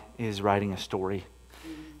God is writing a story,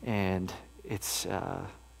 and it's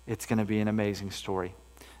going to be an amazing story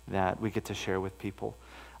that we get to share with people.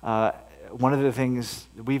 One of the things,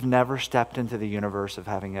 we've never stepped into the universe of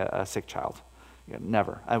having a sick child.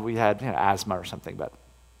 Never. We had asthma or something, but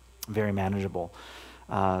very manageable.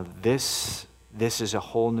 This is a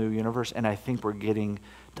whole new universe, and I think we're getting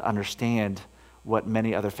to understand what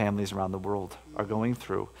many other families around the world are going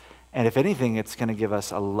through. And if anything, it's going to give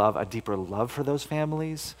us a deeper love for those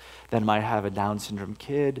families that might have a Down syndrome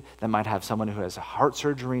kid, that might have someone who has a heart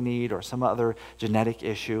surgery need or some other genetic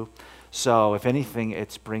issue. So if anything,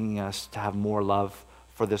 it's bringing us to have more love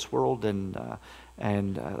for this world, and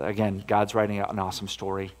again, God's writing out an awesome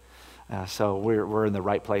story. So we're in the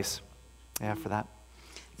right place for that.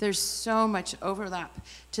 There's so much overlap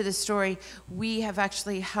to the story. We have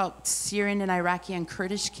actually helped Syrian and Iraqi and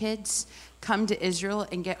Kurdish kids come to Israel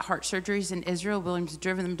and get heart surgeries in Israel. William's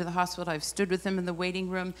driven them to the hospital. I've stood with them in the waiting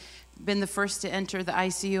room, been the first to enter the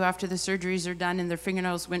ICU after the surgeries are done and their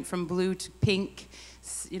fingernails went from blue to pink,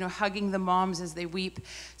 hugging the moms as they weep.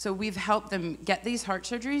 So we've helped them get these heart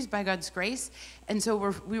surgeries by God's grace. And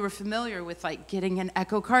so we were familiar with like getting an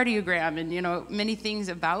echocardiogram and, many things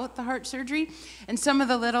about the heart surgery. And some of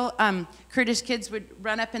the little Kurdish kids would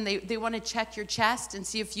run up and they want to check your chest and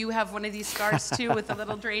see if you have one of these scars too with a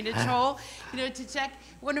little drainage hole, to check.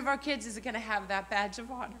 One of our kids is going to have that badge of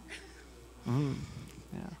honor.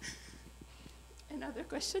 Another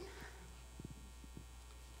question?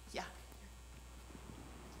 Yeah.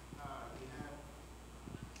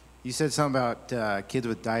 You said something about kids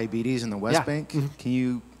with diabetes in the West Bank. Mm-hmm. Can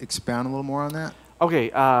you expound a little more on that?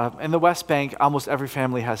 Okay, in the West Bank, almost every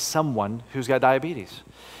family has someone who's got diabetes.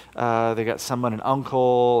 They got someone, an uncle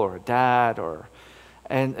or a dad,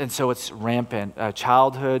 and so it's rampant.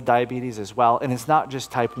 Childhood diabetes as well, and it's not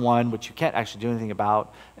just type 1, which you can't actually do anything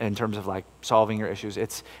about in terms of like solving your issues.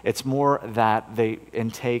 It's more that they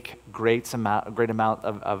intake great amount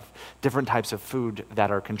of different types of food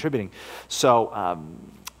that are contributing. So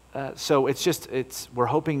we're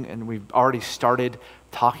hoping, and we've already started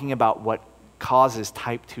talking about what causes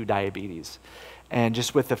type 2 diabetes, and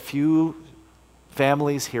just with a few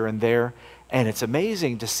families here and there. And it's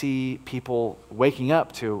amazing to see people waking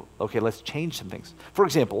up to, okay, let's change some things. For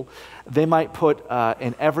example, they might put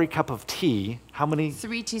in every cup of tea, how many?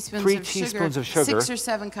 3 teaspoons, of sugar. 6 or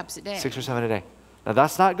 7 cups a day. 6 or 7 a day. Now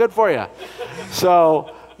that's not good for you.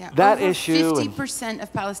 So that over issue. 50%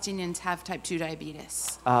 of Palestinians have type 2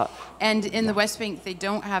 diabetes. And in the West Bank, they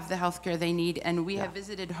don't have the health care they need. And we have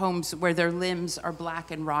visited homes where their limbs are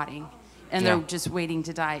black and rotting. And they're just waiting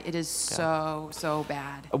to die. It is so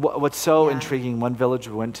bad. What's so intriguing, one village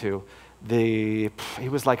we went to, he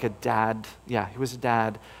was like a dad. Yeah, he was a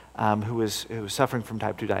dad. who was suffering from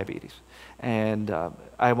type 2 diabetes. And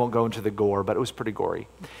I won't go into the gore, but it was pretty gory.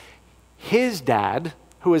 His dad,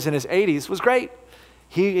 who was in his 80s, was great.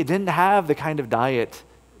 He didn't have the kind of diet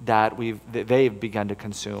that they've begun to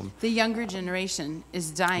consume. The younger generation is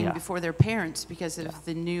dying before their parents because of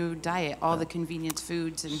the new diet, all the convenience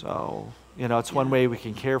foods. And so, it's one way we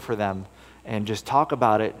can care for them and just talk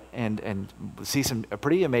about it and see some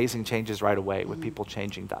pretty amazing changes right away with people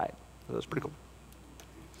changing diet. So that's pretty cool.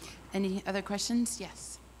 Any other questions?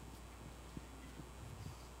 Yes.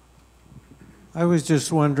 I was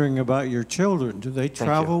just wondering about your children. Do they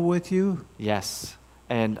travel with you? Yes.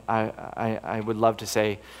 And I would love to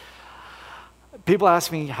say, people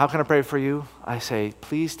ask me, how can I pray for you? I say,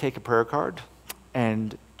 please take a prayer card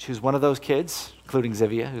and choose one of those kids, including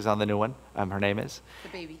Zivia, who's on the new one, her name is. The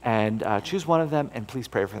baby. And choose one of them and please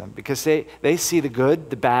pray for them. Because they see the good,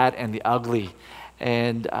 the bad, and the ugly.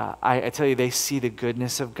 And I tell you, they see the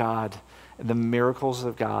goodness of God, the miracles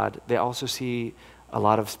of God. They also see a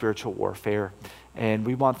lot of spiritual warfare. And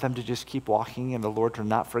we want them to just keep walking in the Lord, to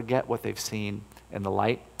not forget what they've seen in the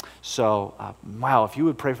light. So, wow, if you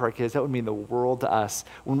would pray for our kids, that would mean the world to us.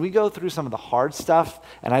 When we go through some of the hard stuff,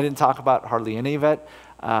 and I didn't talk about hardly any of it,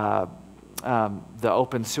 the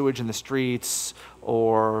open sewage in the streets,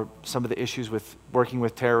 or some of the issues with working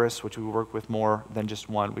with terrorists, which we work with more than just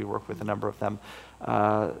one. We work with a number of them.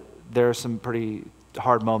 There are some pretty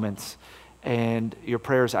hard moments, and your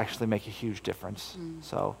prayers actually make a huge difference.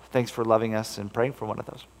 So thanks for loving us and praying for one of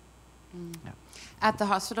those. Yeah. At the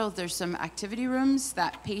hospital, there's some activity rooms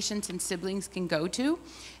that patients and siblings can go to,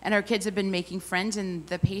 and our kids have been making friends, and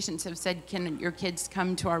the patients have said, can your kids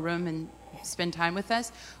come to our room and spend time with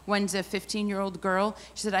us? One's a 15-year-old girl.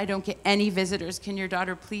 She said, I don't get any visitors. Can your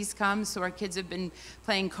daughter please come? So our kids have been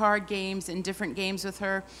playing card games and different games with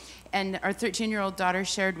her. And our 13-year-old daughter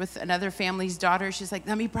shared with another family's daughter. She's like,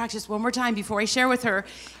 let me practice one more time before I share with her.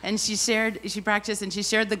 And she practiced, and she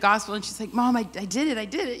shared the gospel, and she's like, Mom, I did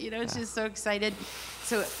it. She's so excited.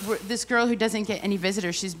 So this girl who doesn't get any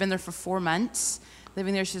visitors, she's been there for 4 months.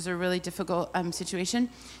 Living there, she's a really difficult situation.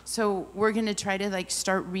 So we're going to try to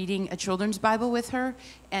start reading a children's Bible with her,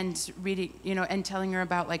 and reading, and telling her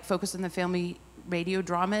about Focus on the Family radio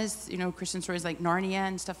dramas, Christian stories like Narnia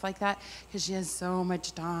and stuff like that, because she has so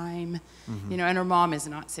much time, and her mom is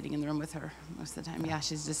not sitting in the room with her most of the time. Yeah,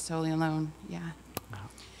 she's just totally alone.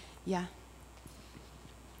 Yeah.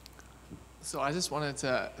 So I just wanted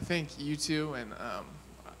to thank you two, and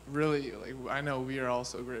really, I know we are all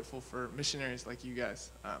so grateful for missionaries like you guys,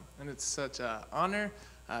 and it's such an honor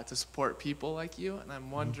to support people like you. And I'm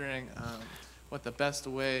wondering what the best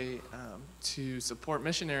way to support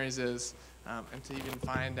missionaries is, and to even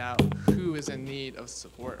find out who is in need of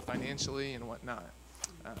support financially and whatnot.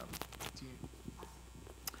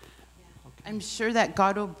 I'm sure that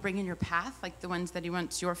God will bring in your path, the ones that He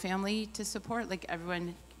wants your family to support.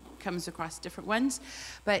 Everyone comes across different ones.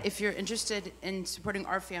 But if you're interested in supporting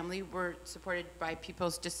our family, we're supported by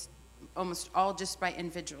people's almost all just by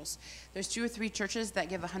individuals. There's 2 or 3 churches that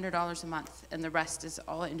give $100 a month, and the rest is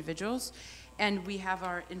all individuals. And we have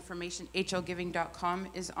our information, hlgiving.com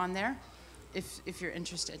is on there, if you're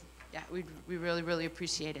interested. Yeah, we really, really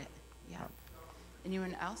appreciate it. Yeah.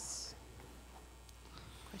 Anyone else?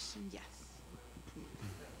 Question? Yes.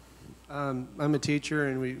 I'm a teacher,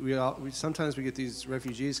 and we sometimes we get these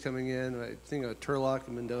refugees coming in. I think of Turlock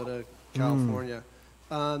in Mendota, California.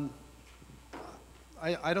 I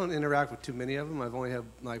don't interact with too many of them. I've only had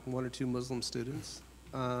 1 or 2 Muslim students.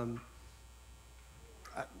 I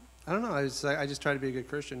don't know. I just try to be a good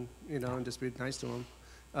Christian, and just be nice to them.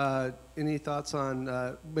 Any thoughts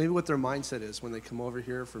on maybe what their mindset is when they come over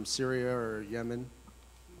here from Syria or Yemen?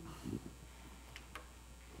 Do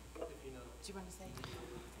you want to say?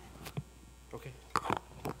 Okay.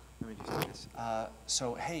 Let me just do this.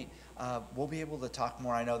 So, hey, we'll be able to talk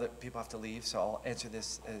more. I know that people have to leave, so I'll answer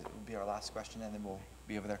this. It will be our last question, and then we'll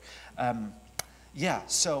be over there.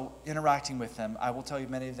 So interacting with them, I will tell you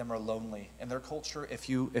many of them are lonely. In their culture, if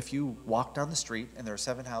you walk down the street and there are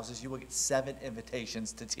 7 houses, you will get 7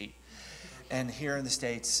 invitations to tea. And here in the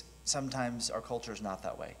States, sometimes our culture is not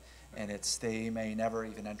that way. And they may never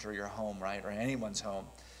even enter your home, right, or anyone's home.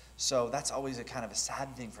 So that's always a kind of a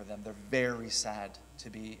sad thing for them. They're very sad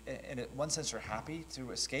to be, in one sense, they're happy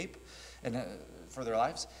to escape and for their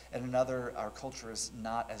lives. And another, our culture is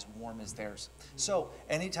not as warm as theirs. So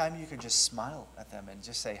anytime you can just smile at them and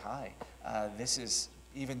just say hi, this is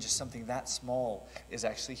even just something that small is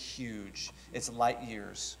actually huge. It's light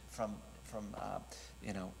years from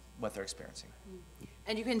what they're experiencing.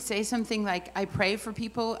 And you can say something like, I pray for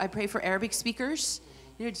people, I pray for Arabic speakers.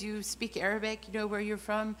 do you speak Arabic? Where you're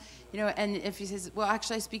from? And if he says, well,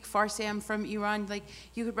 actually, I speak Farsi, I'm from Iran, like,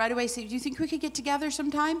 you could right away say, do you think we could get together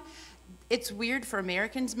sometime? It's weird for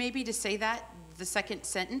Americans maybe to say that, the second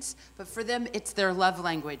sentence, but for them, it's their love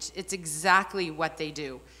language. It's exactly what they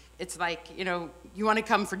do. It's like, you want to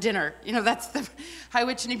come for dinner. That's the, hi,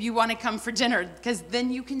 what's your name? You want to come for dinner, because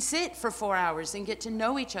then you can sit for 4 hours and get to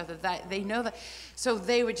know each other. That they know that. So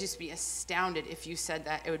they would just be astounded if you said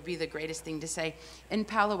that. It would be the greatest thing to say. In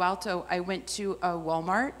Palo Alto, I went to a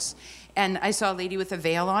Walmart, and I saw a lady with a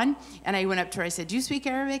veil on, and I went up to her. I said, do you speak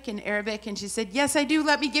Arabic? In Arabic, and she said, yes, I do.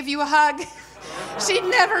 Let me give you a hug. She'd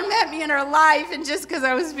never met me in her life, and just because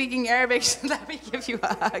I was speaking Arabic, she said, let me give you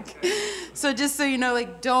a hug. So just so you know,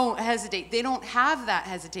 like, don't hesitate. They don't have that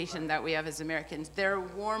hesitation that we have as Americans. They're a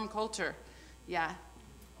warm culture. Yeah.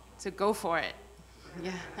 So go for it.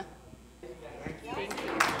 Yeah.